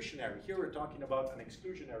exclusionary. Here we're talking about an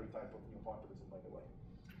exclusionary type of neo-populism, by the way.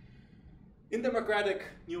 In democratic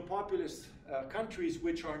neo-populist countries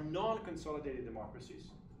which are non-consolidated democracies,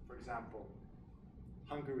 for example,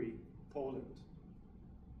 Hungary, Poland,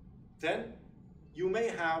 then you may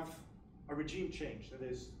have a regime change that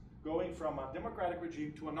is going from a democratic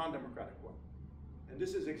regime to a non-democratic one. And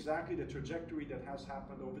this is exactly the trajectory that has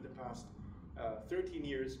happened over the past 13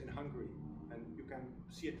 years in Hungary. And you can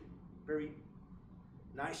see it very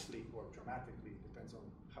nicely or dramatically, depends on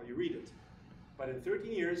how you read it. But in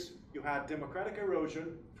 13 years, you had democratic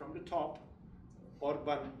erosion from the top.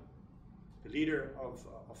 Orban, the leader of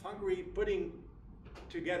Hungary, putting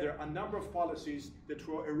together a number of policies that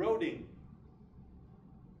were eroding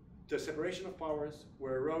the separation of powers,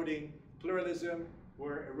 were eroding pluralism,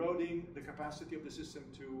 were eroding the capacity of the system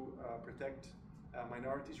to protect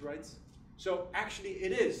minorities' rights. So actually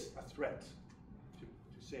it is a threat, to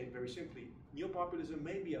say it very simply. Neo-populism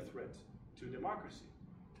may be a threat to democracy,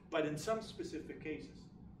 but in some specific cases.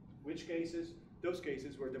 Which cases? Those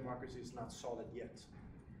cases where democracy is not solid yet.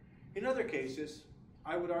 In other cases,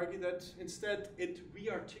 I would argue that instead it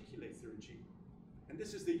re-articulates the regime. And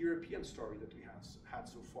this is the European story that we have had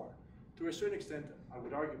so far. To a certain extent, I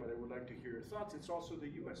would argue, but I would like to hear your thoughts, it's also the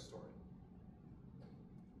US story.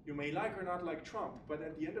 You may like or not like Trump, but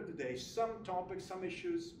at the end of the day, some topics, some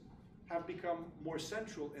issues have become more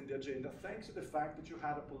central in the agenda thanks to the fact that you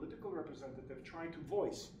had a political representative trying to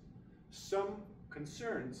voice some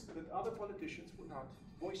concerns that other politicians were not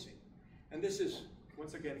voicing. And this is,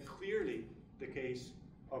 once again, clearly the case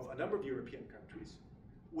of a number of European countries,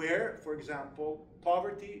 where, for example,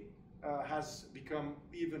 poverty has become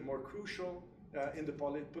even more crucial in the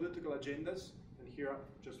political agendas. And here,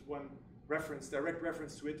 just one reference, direct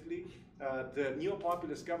reference to Italy. The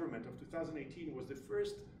neo-populist government of 2018 was the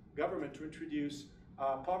first government to introduce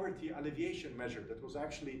a poverty alleviation measure that was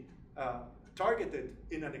actually targeted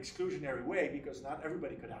in an exclusionary way because not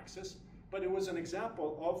everybody could access, but it was an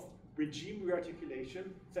example of regime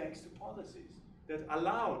rearticulation thanks to policies that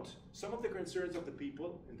allowed some of the concerns of the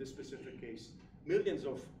people, in this specific case, millions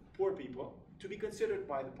of poor people, to be considered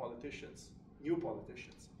by the politicians, new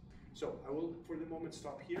politicians. So I will, for the moment,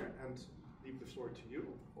 stop here and leave the floor to you,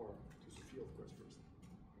 or to Sofia, of course, first.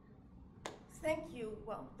 Thank you.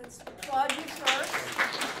 Well, let's applaud you first.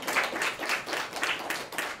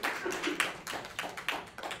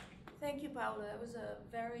 Thank you, Paolo. That was a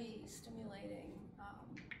very stimulating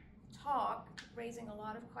talk, raising a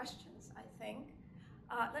lot of questions, I think.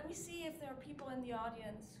 Let me see if there are people in the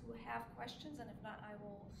audience who have questions, and if not, I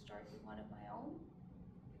will start with one of my own.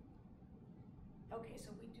 Okay, so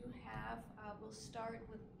we do have, we'll start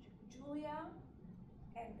with Julia,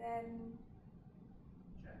 and then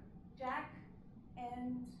Jack,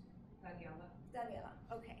 and Daniela.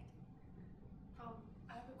 Okay.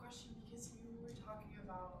 I have a question because you were talking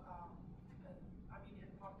about, I mean,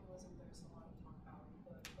 in populism, there's a lot of talk about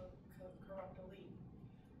the corrupt elite.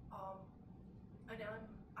 And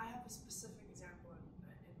I have a specific example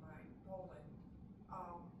in my whole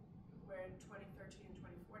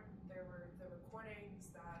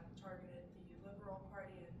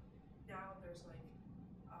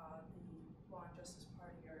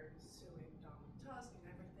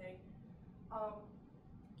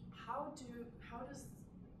how does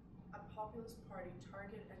a populist party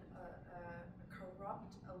target a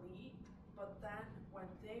corrupt elite, but then when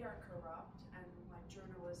they are corrupt and like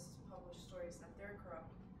journalists publish stories that they're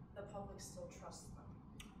corrupt, the public still trusts them?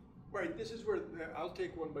 Right, this is where I'll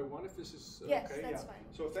take one by one if this is Yes, okay. that's Yeah. fine.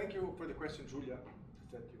 So thank you for the question, Julia.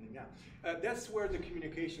 Is that your name? Yeah. That's where the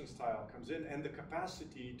communication style comes in, and the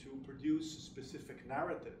capacity to produce specific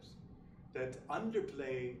narratives that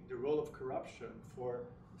underplay the role of corruption for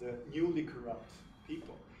the newly corrupt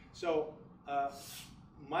people. So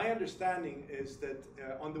my understanding is that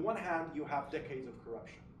on the one hand, you have decades of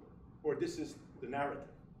corruption, or this is the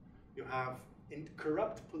narrative. You have in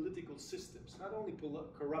corrupt political systems, not only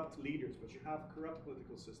corrupt leaders, but you have corrupt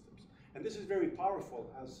political systems. And this is very powerful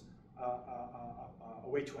as a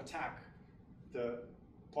way to attack the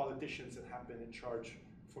politicians that have been in charge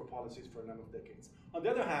for policies for a number of decades. On the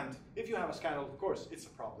other hand, if you have a scandal, of course, it's a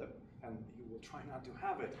problem, and you will try not to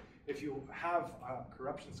have it. If you have a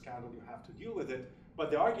corruption scandal, you have to deal with it. But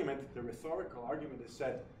the argument, the rhetorical argument is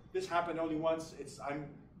said, this happened only once,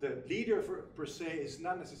 the leader per se is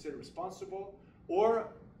not necessarily responsible, or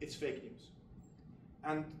it's fake news.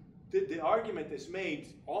 And the argument is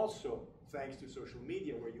made also thanks to social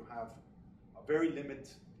media, where you have a very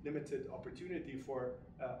limited opportunity for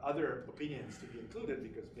other opinions to be included,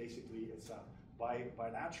 because basically it's a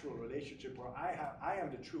bilateral relationship where I am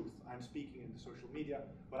the truth. I'm speaking in the social media.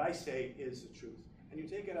 What I say is the truth. And you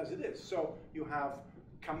take it as it is. So you have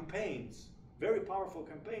campaigns, very powerful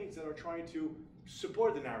campaigns that are trying to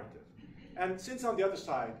support the narrative. And since on the other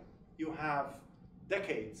side, you have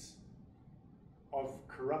decades of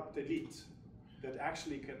corrupt elite that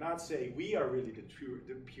actually cannot say, we are really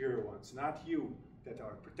the pure ones, not you that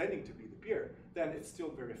are pretending to be the pure, then it's still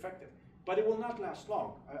very effective. But it will not last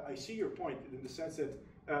long. I see your point in the sense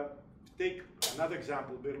that, take another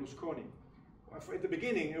example, Berlusconi. At the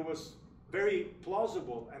beginning, it was very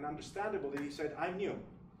plausible and understandable that he said, I'm new.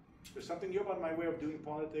 There's something new about my way of doing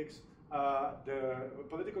politics. The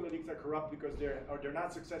political elites are corrupt because they're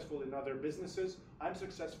not successful in other businesses. I'm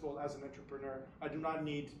successful as an entrepreneur. I do not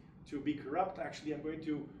need to be corrupt. Actually, I'm going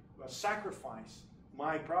to sacrifice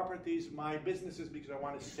my properties, my businesses, because I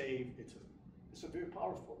want to save Italy. It's a very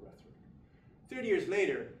powerful rhetoric. 30 years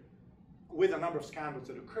later, with a number of scandals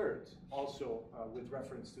that occurred, also with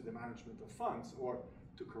reference to the management of funds or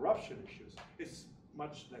to corruption issues, it's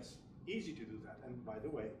much less easy to do that. And by the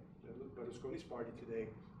way, Berlusconi's party today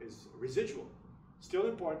is residual. Still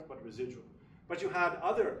important, but residual. But you had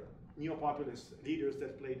other neo-populist leaders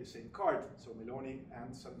that played the same card. So Meloni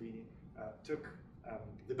and Salvini took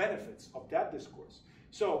the benefits of that discourse.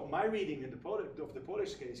 So my reading of the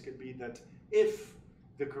Polish case could be that if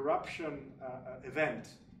the corruption event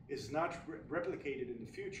is not replicated in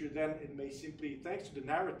the future, then it may simply, thanks to the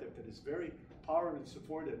narrative that is very powerfully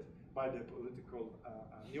supported by the political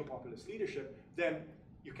neo-populist leadership, then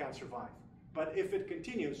you can't survive. But if it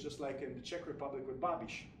continues, just like in the Czech Republic with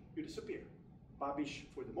Babiš, you disappear. Babiš,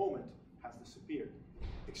 for the moment, has disappeared.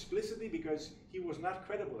 Explicitly because he was not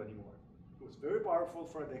credible anymore. He was very powerful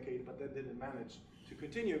for a decade, but then didn't manage to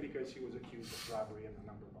continue because he was accused of bribery and a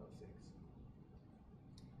number of other things.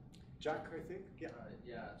 Jack, I think? Yeah.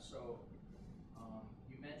 Yeah, so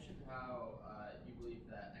you mentioned how you believe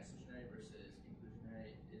that exclusionary versus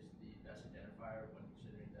inclusionary is the best identifier when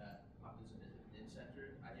considering that populism is an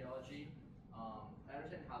in-centered ideology. I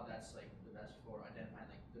understand how that's like the best for identifying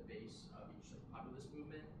like the base of each like, populist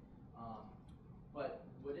movement. But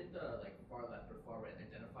wouldn't the like far left or far right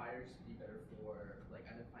identifiers be better for like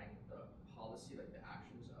identifying the policy, like the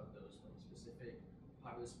actions of those like specific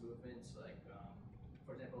populist movements, like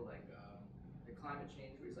for example, like the climate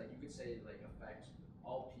change, where it's like you could say like affects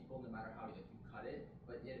all people no matter how you cut it,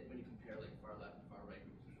 but yet when you compare like far left and far right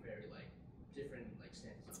groups, it's very like different like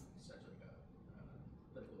stances on such like a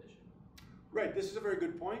political issue. Right, this is a very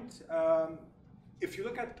good point. If you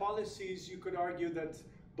look at policies, you could argue that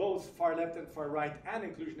both far left and far right and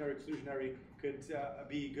exclusionary could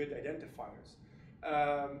be good identifiers.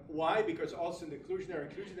 Why? Because also in the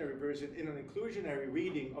inclusionary version, in an inclusionary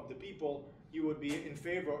reading of the people, you would be in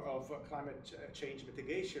favor of climate change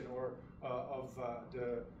mitigation or of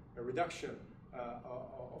the reduction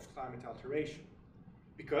of climate alteration.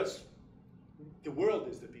 Because the world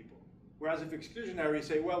is the people. Whereas if exclusionary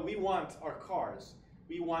say, well, we want our cars,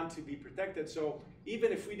 we want to be protected, so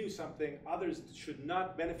even if we do something, others should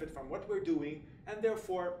not benefit from what we're doing, and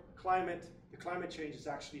therefore the climate change is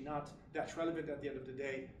actually not that relevant at the end of the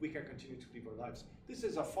day. We can continue to live our lives. This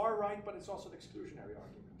is a far right, but it's also an exclusionary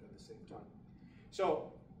argument at the same time.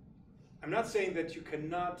 So I'm not saying that you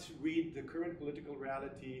cannot read the current political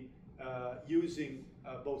reality using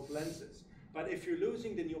both lenses, But if you're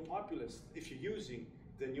losing the neo-populist, if you're using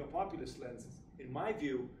the neo-populist lens, in my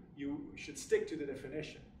view, you should stick to the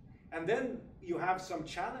definition. And then you have some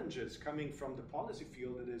challenges coming from the policy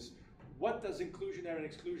field. That is, what does inclusionary and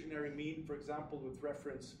exclusionary mean, for example, with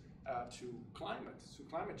reference to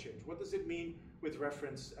climate change? What does it mean with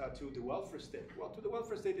reference to the welfare state? Well, to the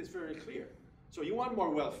welfare state is very clear. So you want more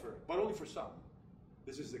welfare, but only for some.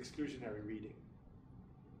 This is exclusionary reading.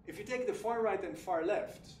 If you take the far right and far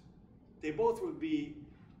left, they both will be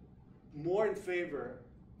more in favor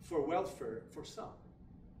for welfare for some,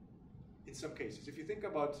 in some cases. If you think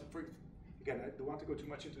about, again, I don't want to go too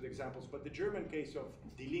much into the examples, but the German case of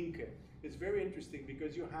Die Linke is very interesting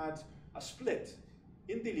because you had a split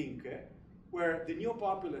in Die Linke where the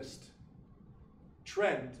neo-populist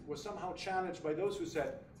trend was somehow challenged by those who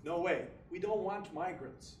said, no way, we don't want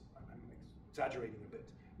migrants. I'm exaggerating a bit.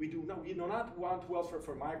 We do not want welfare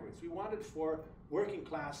for migrants. We want it for working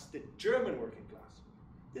class, the German working class.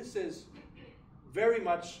 This is very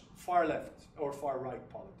much far left or far right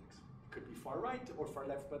politics. It could be far right or far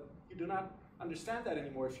left, but you do not understand that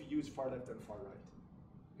anymore if you use far left and far right.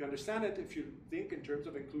 You understand it if you think in terms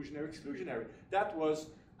of inclusionary, exclusionary. That was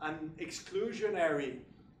an exclusionary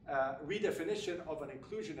redefinition of an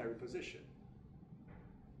inclusionary position.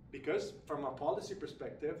 Because from a policy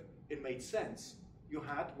perspective, it made sense. You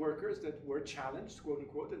had workers that were challenged, quote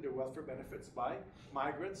unquote, in their welfare benefits by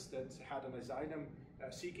migrants that had an asylum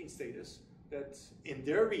seeking status that in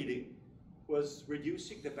their reading was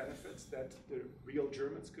reducing the benefits that the real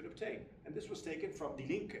Germans could obtain. And this was taken from Die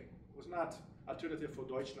Linke. It was not Alternative for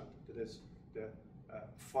Deutschland, that is the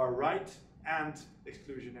far right and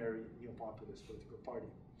exclusionary neo-populist political party.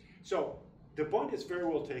 So the point is very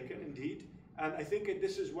well taken indeed. And I think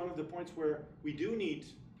this is one of the points where we do need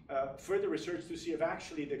further research to see if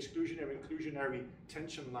actually the exclusionary-inclusionary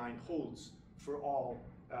tension line holds for all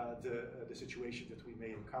the situations that we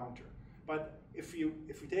may encounter. But if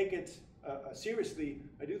we take it seriously,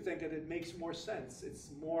 I do think that it makes more sense. It's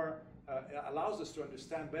more, it allows us to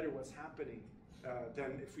understand better what's happening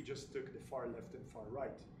than if we just took the far left and far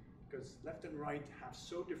right. Because left and right have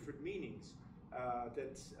so different meanings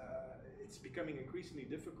that it's becoming increasingly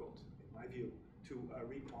difficult, in my view, to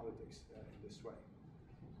read politics in this way.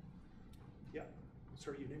 Yeah,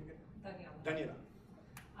 sorry, your name again? Daniela. Daniela.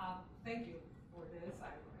 Thank you for this.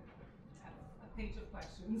 I have a page of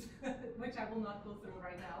questions, which I will not go through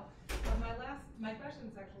right now. But my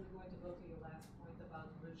question is actually going to go to your last point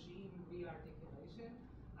about regime rearticulation.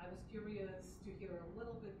 I was curious to hear a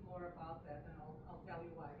little bit more about that, and I'll tell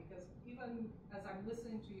you why. Because even as I'm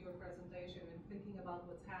listening to your presentation and thinking about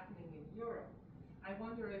what's happening in Europe, I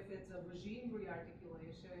wonder if it's a regime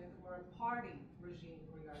rearticulation or a party regime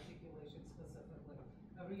rearticulation specifically.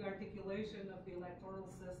 A rearticulation of the electoral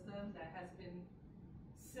system that has been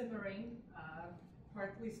simmering for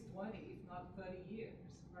at least 20, if not 30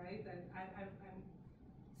 years, right? And I'm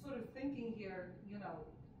sort of thinking here, you know,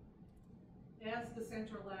 as the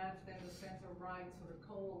center left and the center right sort of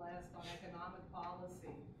coalesced on economic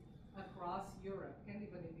policy across Europe, and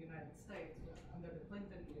even in the United States under the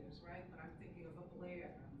Clinton years, right? But I'm thinking of a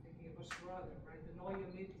Blair, I'm thinking of a Schroeder, right? The Neue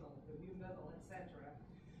Mitte, the New Middle, etc.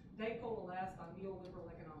 They coalesced on neoliberal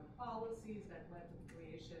economic policies that led to the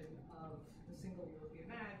creation of the Single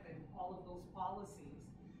European Act and all of those policies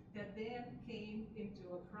that then came into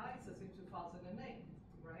a crisis in 2008,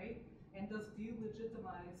 right? And thus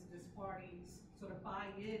delegitimize these parties, sort of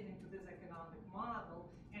buy into this economic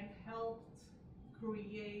model and helped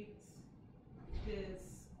create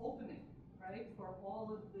this opening, right, for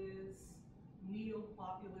all of these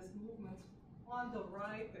neo-populist movements on the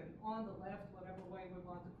right and on the left, whatever way we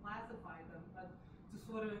want to classify them, but to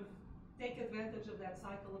sort of take advantage of that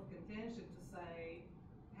cycle of contention to say,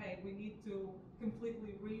 hey, we need to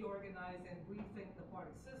completely reorganize and rethink the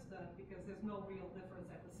party system because there's no real difference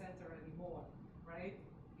at the center anymore, right?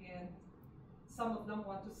 And some of them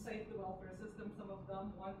want to save the welfare system, some of them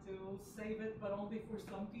want to save it, but only for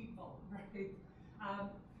some people, right?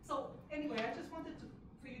 So anyway, I just wanted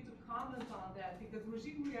for you to comment on that, because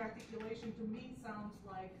regime rearticulation to me sounds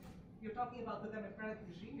like you're talking about the democratic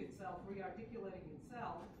regime itself rearticulating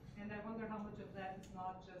itself, and I wonder how much of that is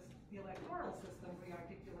not just the electoral system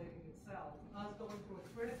rearticulating itself, us going through a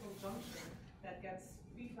critical junction that gets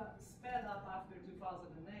sped up after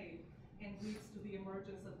 2008 and leads to the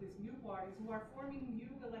emergence of these new parties who are forming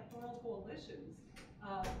new electoral coalitions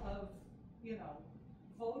of, you know,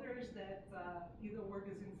 voters that either were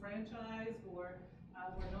disenfranchised or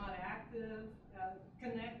were not active,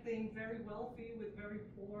 connecting very wealthy with very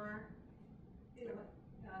poor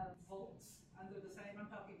votes under the same, I'm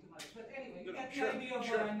talking to my much. But anyway, you No, get the sure, idea of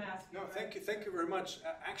sure. what I'm asking. No, right? thank you very much.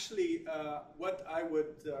 Actually, what I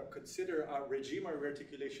would consider a regime or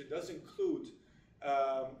articulation does include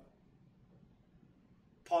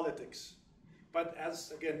politics. But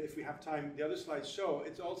as, again, if we have time, the other slides show,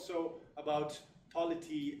 it's also about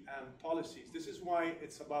polity and policies. This is why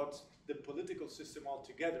it's about the political system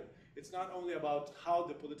altogether. It's not only about how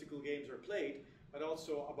the political games are played, but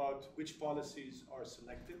also about which policies are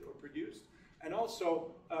selected or produced, and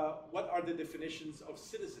also what are the definitions of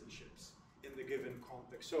citizenships in the given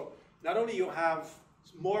context. So not only you have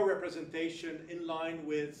more representation in line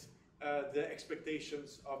with the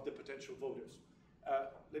expectations of the potential voters.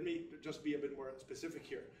 Let me just be a bit more specific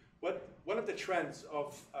here. One of the trends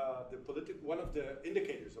of one of the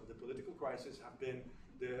indicators of the political crisis have been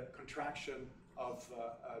the contraction of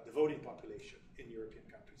the voting population in European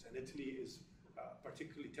countries, and Italy is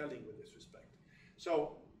particularly telling with this respect.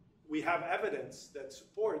 So we have evidence that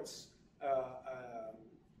supports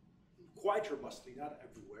quite robustly, not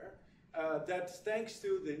everywhere, that thanks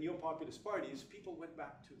to the neo-populist parties, people went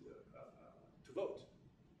back to vote.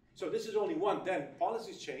 So this is only one. Then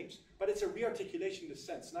policies changed, but it's a rearticulation in the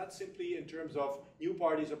sense, not simply in terms of new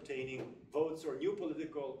parties obtaining votes or new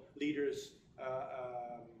political leaders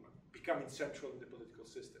becoming central in the political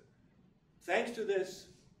system. Thanks to this,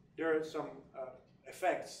 there are some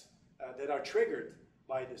effects that are triggered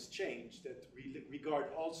by this change that regard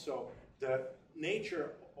also the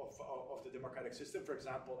nature of the democratic system, for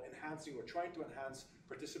example, enhancing or trying to enhance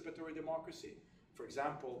participatory democracy. For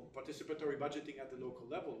example, participatory budgeting at the local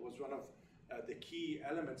level was one of the key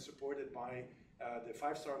elements supported by the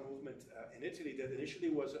five-star movement in Italy that initially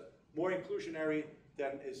was more inclusionary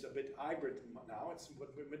than is a bit hybrid now. It's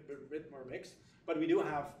a bit more mixed, but we do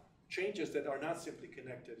have changes that are not simply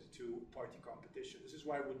connected to party competition. This is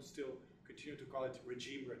why I would still continue to call it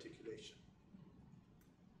regime articulation.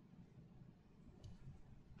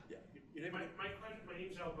 Yeah, your name? My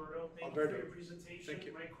name's Alberto. Thank Alberto. you for your presentation. Thank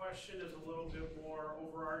you. My question is a little bit more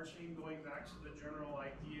overarching, going back to the general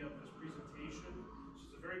idea of this presentation. This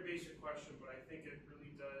is a very basic question, but I think it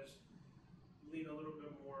really does lean a little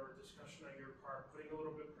bit more discussion on your part, putting a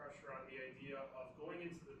little bit pressure on the idea of going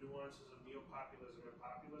into the nuances of neopopulism and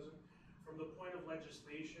populism from the point of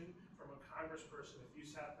legislation, from a congressperson. If you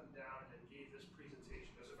sat them down and gave this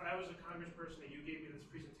presentation, because if I was a congressperson and you gave me this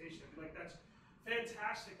presentation, I'd be like, that's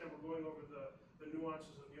fantastic that we're going over the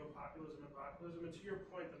nuances of neopopulism and populism. And to your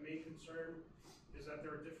point, the main concern is that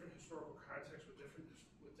there are different historical contexts with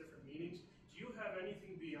different meanings. Do you have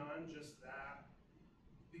anything beyond just that?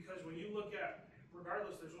 Because when you look at,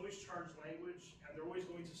 regardless, there's always charged language, and they're always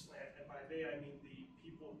going to slant, and by they I mean the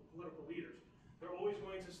people, political leaders. They're always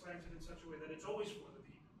going to slant it in such a way that it's always for the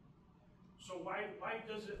people. So why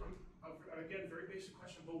does it, again, very basic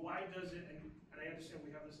question, but why does it, and I understand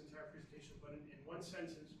we have this entire presentation, but in one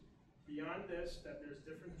sentence, beyond this, that there's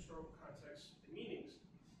different historical contexts and meanings,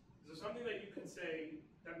 is there something that you can say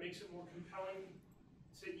that makes it more compelling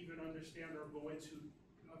to even understand or go into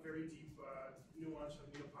a very deep nuance of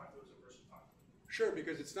neopopulism versus populism? Sure,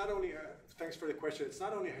 because it's not only, thanks for the question, it's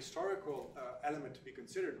not only a historical element to be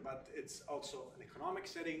considered, but it's also an economic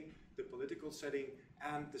setting, the political setting,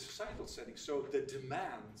 and the societal setting. So the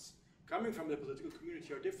demands coming from the political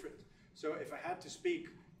community are different. So if I had to speak,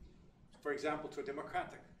 for example, to a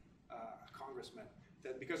Democratic congressman,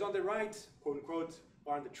 that because on the right, quote unquote,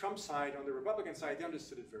 or on the Trump side, on the Republican side, they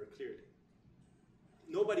understood it very clearly.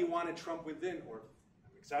 Nobody wanted Trump within, or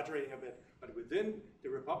I'm exaggerating a bit, but within the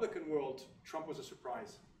Republican world, Trump was a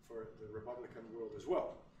surprise for the Republican world as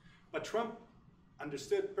well. But Trump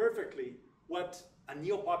understood perfectly what a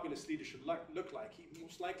neo-populist leader should look like. He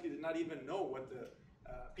most likely did not even know what the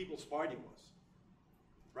People's Party was,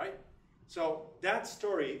 right? So that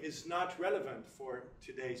story is not relevant for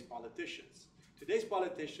today's politicians. Today's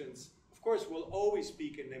politicians, of course, will always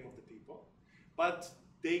speak in name of the people, but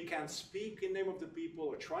they can speak in name of the people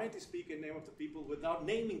or trying to speak in name of the people without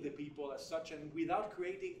naming the people as such and without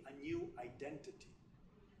creating a new identity.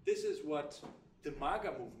 This is what the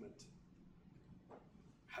MAGA movement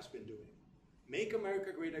has been doing. Make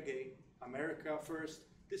America Great Again, America First.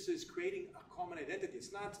 This is creating a common identity.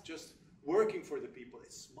 It's not just working for the people.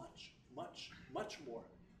 It's much, much, much more.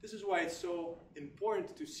 This is why it's so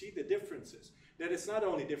important to see the differences. That it's not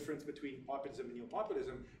only difference between populism and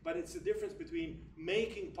neopopulism, but it's a difference between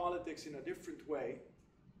making politics in a different way.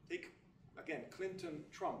 Take, again, Clinton,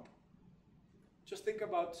 Trump. Just think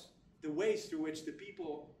about the ways through which the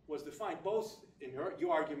people was defined. Both in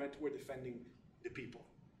your argument were defending the people.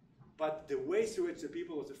 But the ways through which the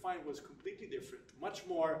people was defined was completely different, much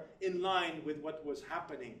more in line with what was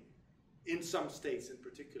happening in some states, in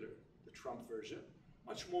particular, the Trump version,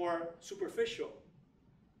 much more superficial.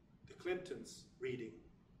 The Clintons reading.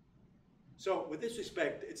 So with this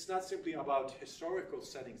respect, it's not simply about historical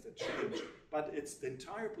settings that change, but it's the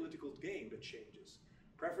entire political game that changes.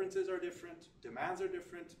 Preferences are different, demands are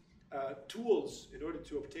different, tools in order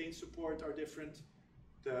to obtain support are different,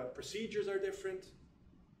 the procedures are different.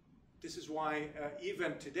 This is why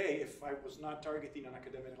even today, if I was not targeting an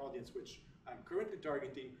academic audience, which I'm currently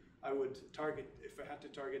targeting, I would target, if I had to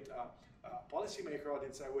target a policymaker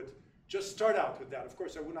audience, I would just start out with that. Of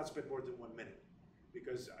course, I would not spend more than 1 minute,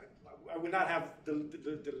 because I would not have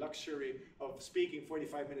the luxury of speaking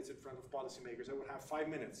 45 minutes in front of policymakers. I would have 5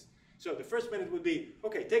 minutes. So the first minute would be,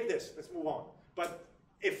 okay, take this, let's move on. But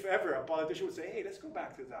if ever a politician would say, hey, let's go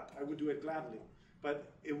back to that, I would do it gladly.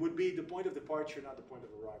 But it would be the point of departure, not the point of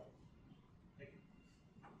arrival. Thank you.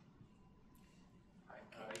 Hi,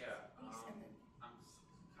 I'm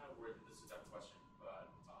kind of worried that this is a dumb question, but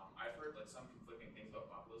I've heard like some conflicting things about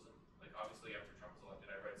populism. Like obviously after Trump was elected,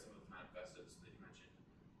 I read some of the manifestos that you mentioned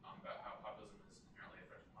about how populism is inherently a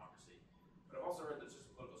threat to democracy. But I've also heard that just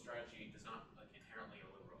political strategy does not like inherently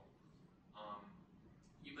illiberal.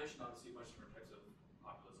 You mentioned obviously a bunch of different types of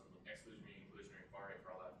populism, like exclusionary, inclusionary, far right,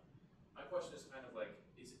 far left. My question is kind of like,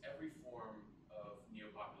 is every form of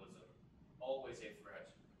neopopulism always a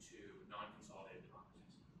threat to non-consolidated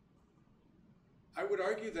democracies? I would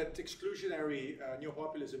argue that exclusionary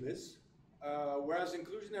neopopulism is, whereas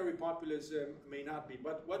inclusionary populism may not be.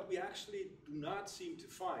 But what we actually do not seem to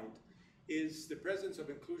find is the presence of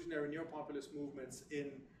inclusionary neopopulist movements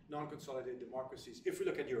in non-consolidated democracies, if we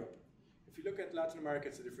look at Europe. If you look at Latin America,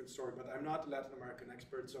 it's a different story, but I'm not a Latin American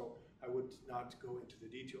expert, so I would not go into the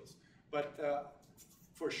details. But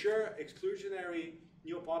for sure, exclusionary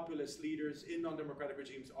neo-populist leaders in non-democratic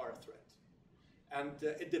regimes are a threat. And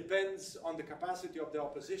it depends on the capacity of the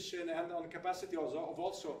opposition and on the capacity of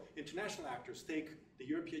also international actors. Take the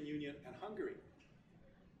European Union and Hungary.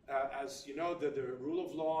 As you know, the rule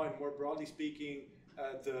of law and more broadly speaking,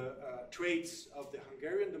 the traits of the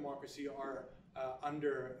Hungarian democracy are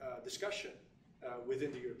under discussion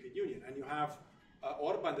within the European Union. And you have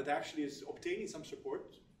Orban that actually is obtaining some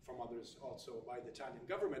support from others also by the Italian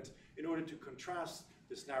government in order to contrast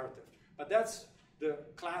this narrative. But that's the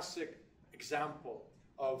classic example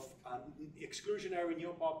of an exclusionary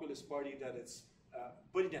neo-populist party that is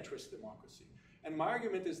putting at risk democracy. And my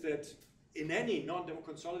argument is that in any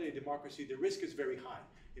non-consolidated democracy, the risk is very high.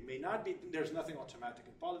 It may not be, there's nothing automatic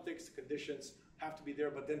in politics, the conditions have to be there,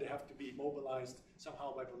 but then they have to be mobilized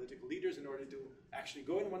somehow by political leaders in order to actually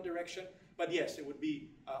go in one direction. But yes, it would be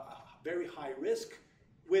a very high risk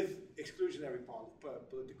with exclusionary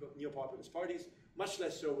political neo-populist parties, much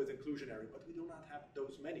less so with inclusionary, but we do not have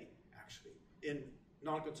those many, actually, in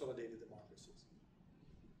non-consolidated democracies.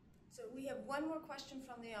 So we have one more question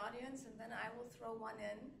from the audience, and then I will throw one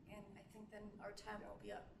in, and I think then our time will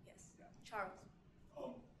be up. Yes, yeah. Charles.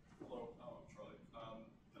 Hello, Charlie.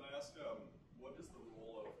 Can I ask, what is the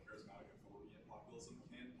role of charismatic authority in populism?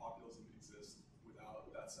 Can populism exist without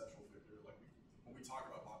that central figure? Like when we talk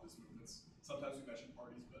about populist movements, sometimes we mention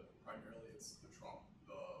parties, but primarily it's the Trump,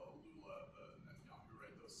 the Lula, the Netanyahu,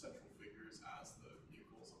 right? Those central figures as the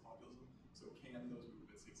vehicles of populism. So can those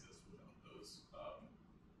movements exist without those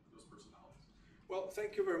personalities? Well,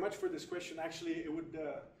 thank you very much for this question. Actually, it would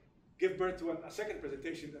give birth to a second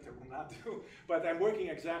presentation that I will not do, but I'm working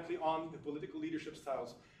exactly on the political leadership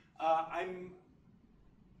styles. I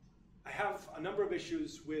have a number of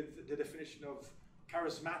issues with the definition of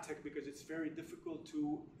charismatic because it's very difficult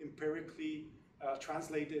to empirically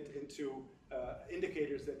translate it into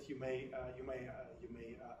indicators that you may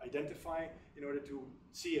identify in order to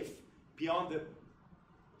see if beyond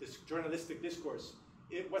this journalistic discourse,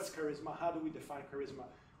 what's charisma? How do we define charisma?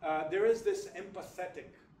 There is this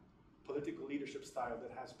empathetic political leadership style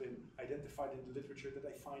that has been identified in the literature that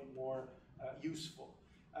I find more useful.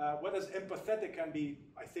 What is empathetic can be,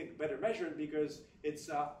 I think, better measured because it's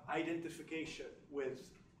identification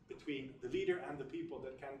between the leader and the people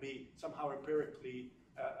that can be somehow empirically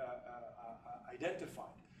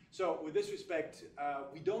identified. So with this respect,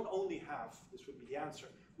 we don't only have, this would be the answer,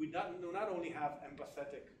 we not only have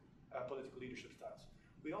empathetic political leadership styles,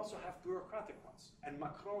 we also have bureaucratic ones. And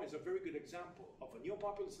Macron is a very good example of a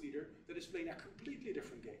neo-populist leader that is playing a completely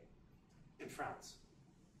different game in France.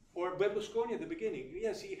 Or Berlusconi at the beginning.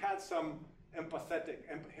 Yes, he had some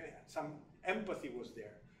some empathy was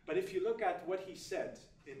there. But if you look at what he said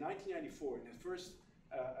in 1994, in his first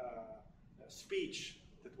speech,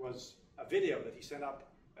 that was a video that he sent out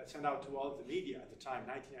to all of the media at the time,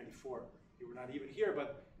 1994. You were not even here,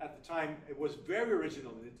 but at the time, it was very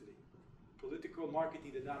original in Italy. Political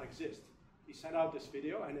marketing did not exist. He sent out this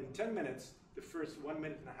video, and in 10 minutes, the first 1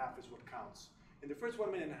 minute and a half is what counts. In the first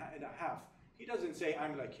 1 minute and a half, he doesn't say,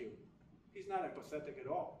 I'm like you. He's not empathetic at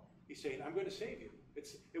all. He's saying, I'm going to save you.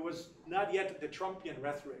 It was not yet the Trumpian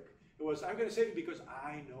rhetoric. It was, I'm going to save you because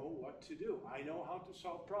I know what to do. I know how to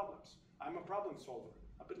solve problems. I'm a problem solver.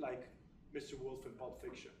 A bit like Mr. Wolf in Pulp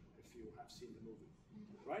Fiction, if you have seen the movie.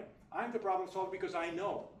 Right? I'm the problem solver because I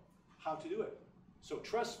know how to do it. So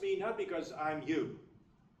trust me, not because I'm you.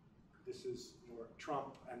 This is more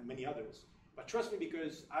Trump and many others. But trust me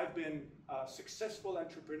because I've been a successful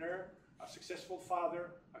entrepreneur, a successful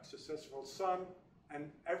father, a successful son, and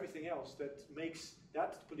everything else that makes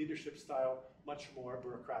that leadership style much more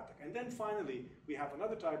bureaucratic. And then finally, we have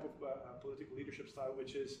another type of political leadership style,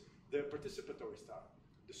 which is the participatory style.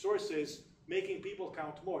 The source is making people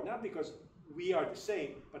count more, not because we are the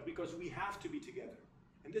same, but because we have to be together.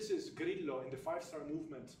 And this is Grillo in the Five-Star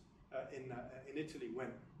Movement in Italy, when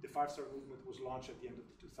the Five-Star Movement was launched at the end of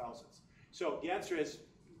the 2000s. So the answer is,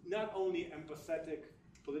 not only empathetic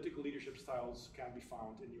political leadership styles can be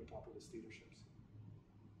found in neo-populist leaderships.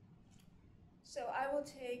 So I will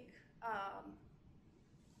take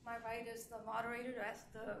my right as the moderator to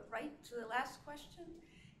ask the right to the last question.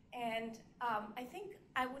 And I think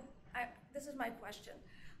this is my question.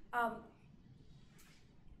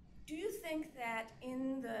 Do you think that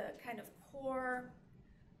in the kind of core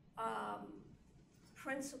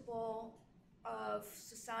principle of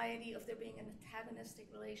society, of there being an antagonistic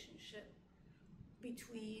relationship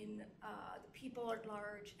between the people at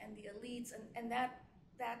large and the elites, and that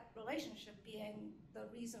relationship being the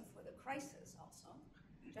reason for the crisis also,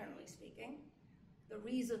 generally speaking. The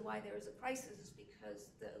reason why there is a crisis is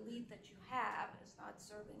because the elite that you have is not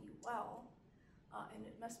serving you well, and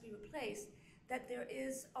it must be replaced, that there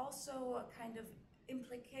is also a kind of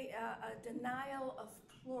a denial of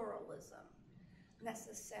pluralism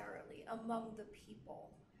necessarily among the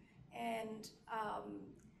people. And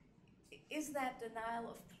is that denial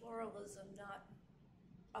of pluralism not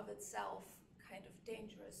of itself kind of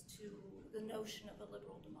dangerous to the notion of a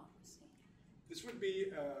liberal democracy? This would be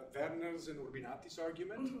Werner's and Urbinati's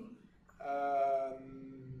argument,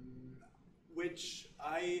 which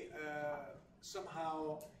I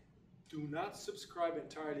somehow do not subscribe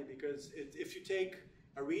entirely, because if you take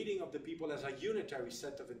a reading of the people as a unitary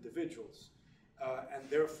set of individuals, and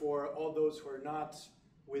therefore all those who are not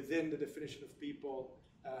within the definition of people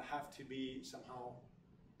have to be somehow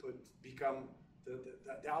become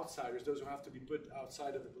the outsiders, those who have to be put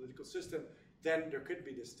outside of the political system, then there could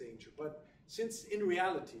be this danger. But since in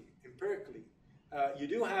reality, empirically, you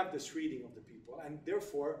do have this reading of the people, and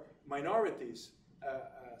therefore minorities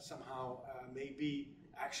somehow may be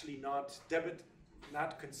actually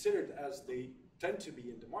not considered as they tend to be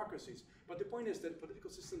in democracies. But the point is that political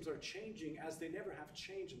systems are changing as they never have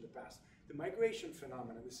changed in the past. The migration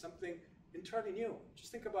phenomenon is something entirely new.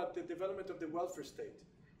 Just think about the development of the welfare state.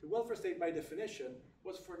 The welfare state, by definition,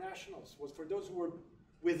 was for nationals, was for those who were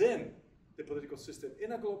within the political system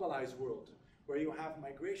in a globalized world, where you have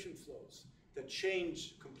migration flows that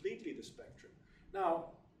change completely the spectrum. Now,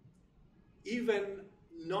 even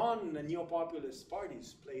non-neo-populist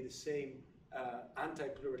parties play the same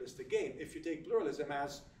anti-pluralistic game. If you take pluralism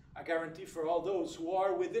as a guarantee for all those who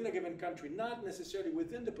are within a given country, not necessarily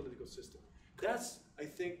within the political system, that's, I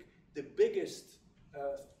think, the biggest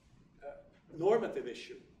normative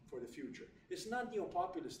issue for the future. It's not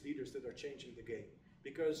neo-populist leaders that are changing the game,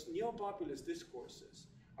 because neo-populist discourses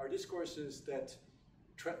are discourses that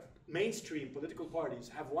mainstream political parties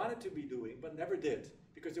have wanted to be doing but never did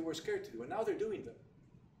because they were scared to do, and now they're doing them.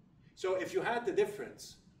 So if you had the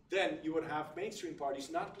difference, then you would have mainstream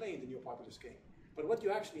parties not playing the neo-populist game. But what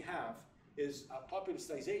you actually have is a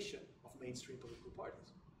populistization of mainstream political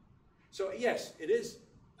parties. So yes, it is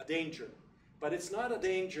a danger, but it's not a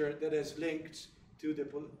danger that is linked to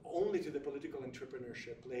only to the political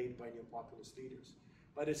entrepreneurship played by neo-populist leaders.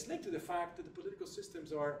 But it's linked to the fact that the political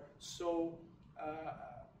systems are so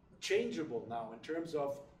changeable now in terms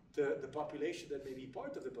of the population that may be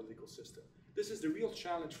part of the political system. This is the real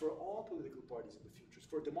challenge for all political parties in the future,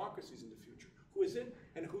 for democracies in the future. Who is in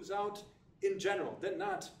and who's out in general, then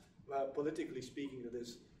not politically speaking, that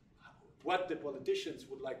is what the politicians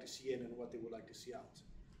would like to see in and what they would like to see out.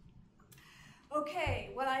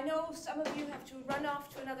 Okay, well, I know some of you have to run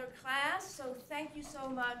off to another class, so thank you so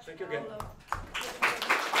much, Thank you again. Paolo.